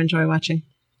porn do you enjoy watching?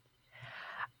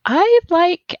 I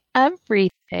like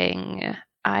everything.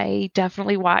 I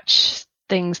definitely watch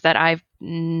things that I've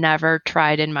never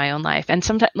tried in my own life. And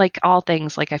sometimes, like all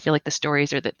things, like I feel like the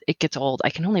stories are that it gets old. I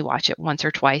can only watch it once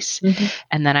or twice,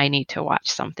 and then I need to watch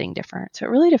something different. So it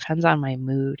really depends on my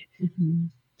mood. Mm-hmm.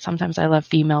 Sometimes I love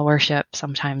female worship.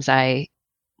 Sometimes I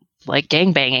like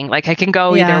gangbanging. Like I can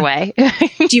go either way.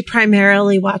 Do you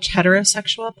primarily watch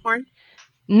heterosexual porn?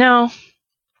 No.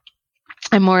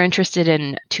 I'm more interested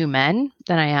in two men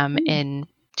than I am in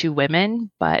two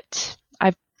women, but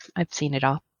I've seen it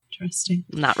all. interesting.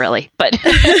 Not really, but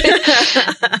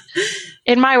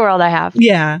in my world, I have.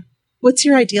 Yeah. What's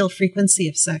your ideal frequency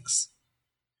of sex?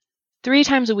 3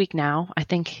 times a week now. I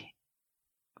think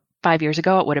 5 years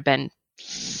ago, it would have been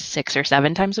 6 or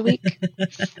 7 times a week.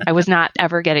 I was not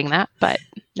ever getting that, but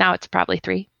now it's probably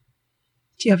 3.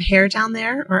 Do you have hair down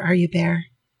there or are you bare?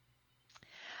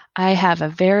 I have a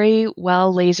very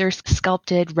well laser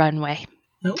sculpted runway.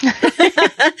 Oh.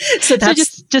 So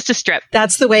that's just a strip.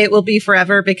 That's the way it will be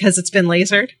forever because it's been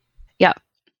lasered? Yeah.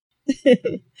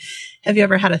 Have you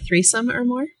ever had a threesome or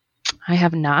more? I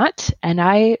have not, and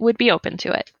I would be open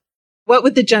to it. What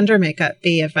would the gender makeup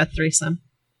be of a threesome?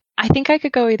 I think I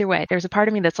could go either way. There's a part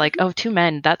of me that's like, oh, 2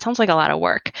 men, that sounds like a lot of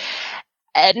work.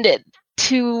 And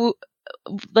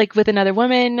with another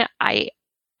woman, I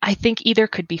think either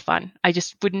could be fun. I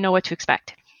just wouldn't know what to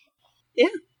expect. Yeah.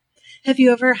 Have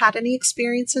you ever had any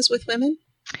experiences with women?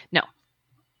 No.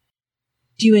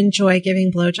 Do you enjoy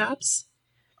giving blowjobs?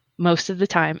 Most of the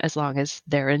time, as long as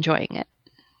they're enjoying it.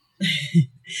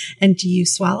 And do you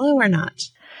swallow or not?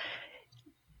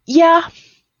 Yeah.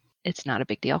 It's not a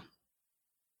big deal.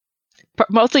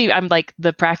 Mostly I'm like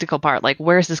the practical part, like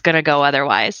where's this going to go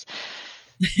otherwise?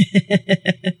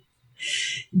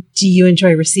 Do you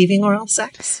enjoy receiving oral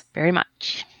sex? Very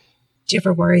much. Do you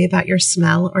ever worry about your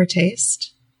smell or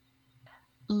taste?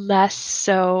 Less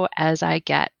so as I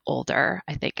get older.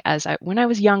 I think when I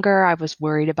was younger, I was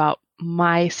worried about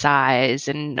my size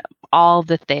and all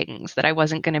the things that I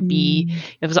wasn't going to be.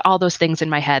 It was all those things in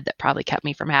my head that probably kept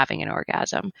me from having an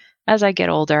orgasm. As I get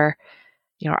older,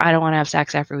 I don't want to have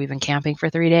sex after we've been camping for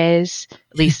 3 days,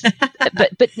 at least.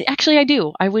 but actually I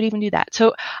do. I would even do that.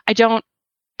 So I don't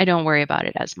worry about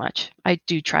it as much. I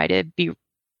do try to be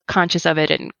conscious of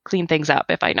it and clean things up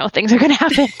if I know things are going to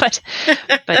happen,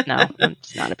 but no,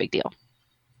 it's not a big deal.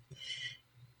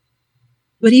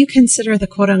 What do you consider the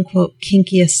quote unquote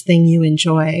kinkiest thing you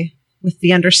enjoy, with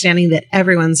the understanding that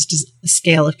everyone's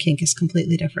scale of kink is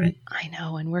completely different? I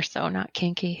know. And we're so not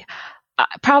kinky.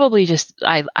 Probably just,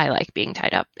 I like being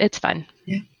tied up. It's fun.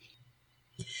 Yeah.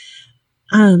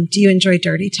 Do you enjoy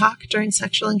dirty talk during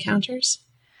sexual encounters?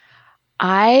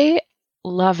 I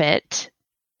love it.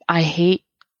 I hate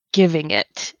giving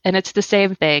it. And it's the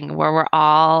same thing where we're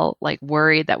all like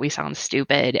worried that we sound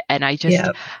stupid. And I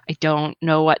don't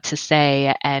know what to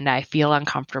say and I feel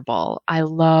uncomfortable. I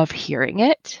love hearing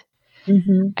it.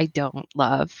 Mm-hmm. I don't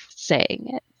love saying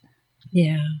it.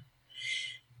 Yeah.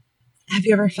 Have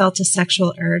you ever felt a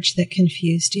sexual urge that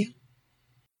confused you?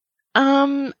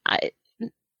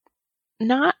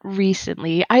 Not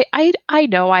recently. I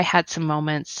know I had some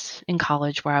moments in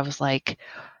college where I was like,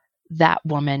 that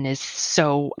woman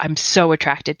I'm so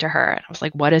attracted to her. And I was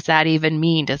like, what does that even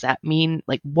mean? Does that mean,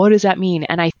 like, what does that mean?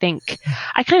 And I think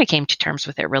I kind of came to terms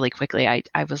with it really quickly.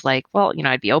 I was like, well,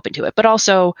 I'd be open to it. But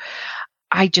also,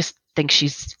 I just think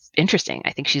she's interesting.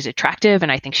 I think she's attractive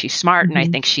and I think she's smart and I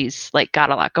think she's like got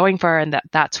a lot going for her and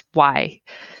that's why.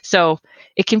 So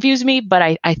it confused me, but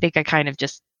I think I kind of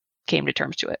just came to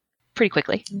terms to it pretty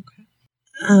quickly. Okay.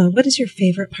 What is your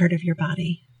favorite part of your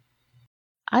body?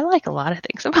 I like a lot of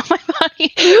things about my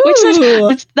body,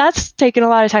 which that's taken a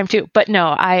lot of time too. But no,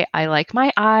 I like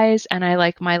my eyes and I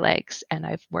like my legs and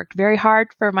I've worked very hard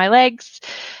for my legs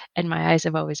and my eyes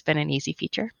have always been an easy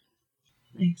feature.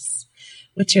 Nice.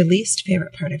 What's your least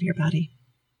favorite part of your body?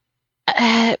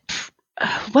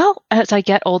 Well, as I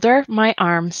get older, my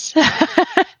arms.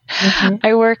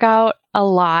 I work out a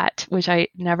lot, which I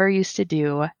never used to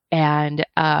do. And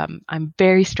I'm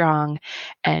very strong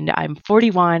and I'm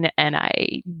 41 and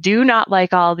I do not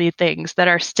like all the things that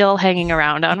are still hanging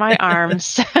around on my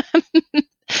arms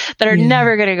that are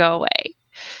never going to go away.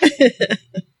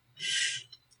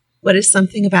 What is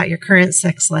something about your current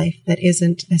sex life that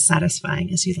isn't as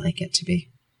satisfying as you'd like it to be?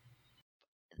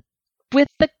 With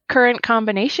the current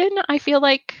combination, I feel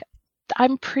like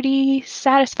I'm pretty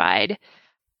satisfied.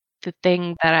 The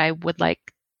thing that I would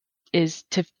like is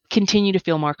to continue to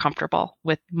feel more comfortable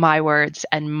with my words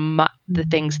and the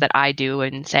things that I do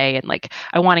and say. And like,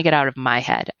 I want to get out of my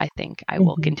head. I think I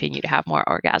will continue to have more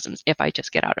orgasms if I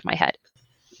just get out of my head.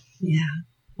 Yeah.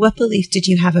 What belief did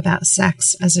you have about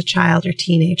sex as a child or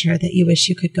teenager that you wish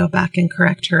you could go back and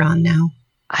correct her on now?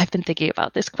 I've been thinking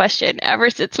about this question ever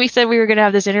since we said we were going to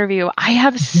have this interview. I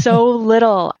have so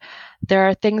little. There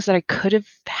are things that I could have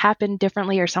happened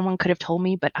differently or someone could have told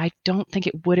me, but I don't think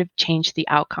it would have changed the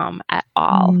outcome at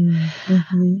all.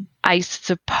 I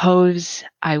suppose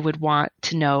I would want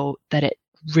to know that it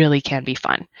really can be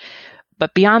fun.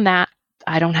 But beyond that,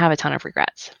 I don't have a ton of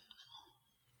regrets.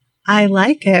 I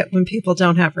like it when people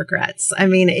don't have regrets. I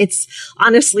mean, it's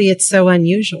so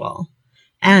unusual.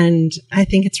 And I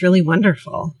think it's really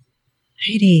wonderful.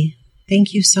 Heidi,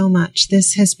 thank you so much.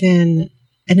 This has been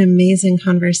an amazing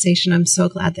conversation. I'm so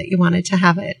glad that you wanted to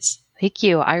have it. Thank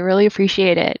you. I really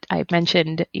appreciate it. I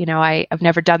mentioned, I've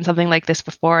never done something like this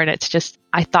before, and it's just,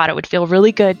 I thought it would feel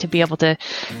really good to be able to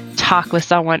talk with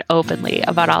someone openly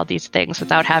about all these things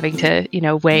without having to,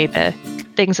 weigh the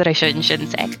things that I should and shouldn't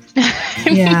say.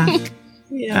 Yeah.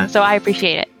 Yeah. So I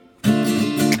appreciate it.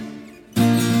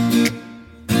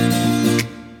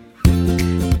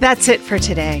 That's it for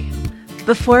today.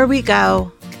 Before we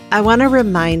go, I want to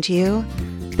remind you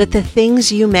that the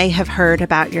things you may have heard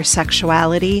about your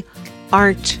sexuality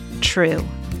aren't true.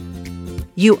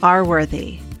 You are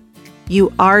worthy.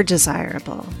 You are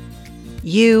desirable.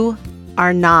 You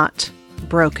are not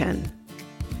broken.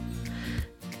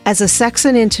 As a sex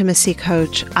and intimacy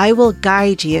coach, I will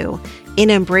guide you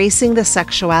in embracing the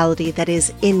sexuality that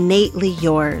is innately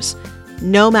yours,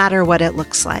 no matter what it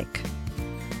looks like.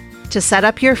 To set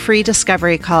up your free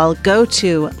discovery call, go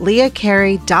to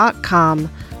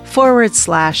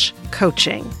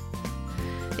leahcarey.com/coaching.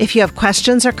 If you have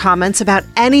questions or comments about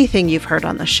anything you've heard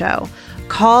on the show,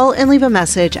 call and leave a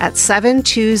message at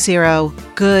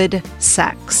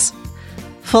 720-GOOD-SEX.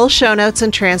 Full show notes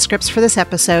and transcripts for this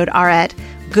episode are at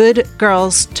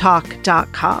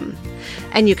goodgirlstalk.com.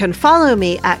 And you can follow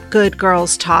me at Good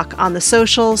Girls Talk on the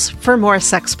socials for more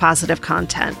sex-positive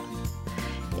content.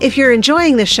 If you're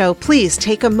enjoying the show, please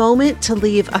take a moment to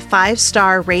leave a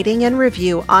 5-star rating and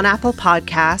review on Apple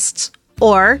Podcasts,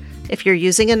 or if you're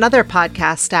using another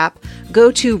podcast app, go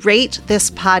to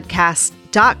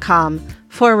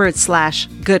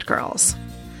ratethispodcast.com/goodgirls.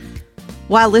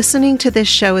 While listening to this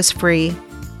show is free,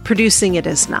 producing it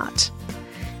is not.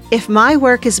 If my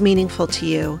work is meaningful to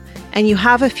you and you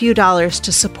have a few dollars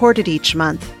to support it each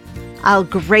month, I'll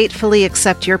gratefully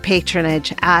accept your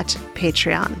patronage at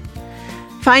Patreon.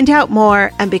 Find out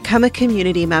more and become a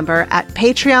community member at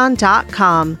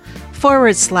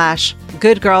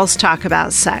patreon.com/Good Girls Talk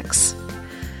About Sex.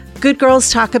 Good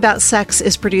Girls Talk About Sex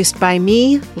is produced by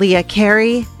me, Leah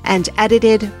Carey, and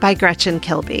edited by Gretchen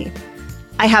Kilby.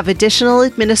 I have additional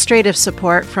administrative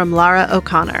support from Laura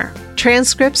O'Connor.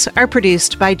 Transcripts are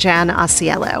produced by Jan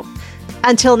Osiello.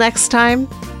 Until next time,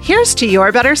 here's to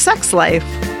your better sex life.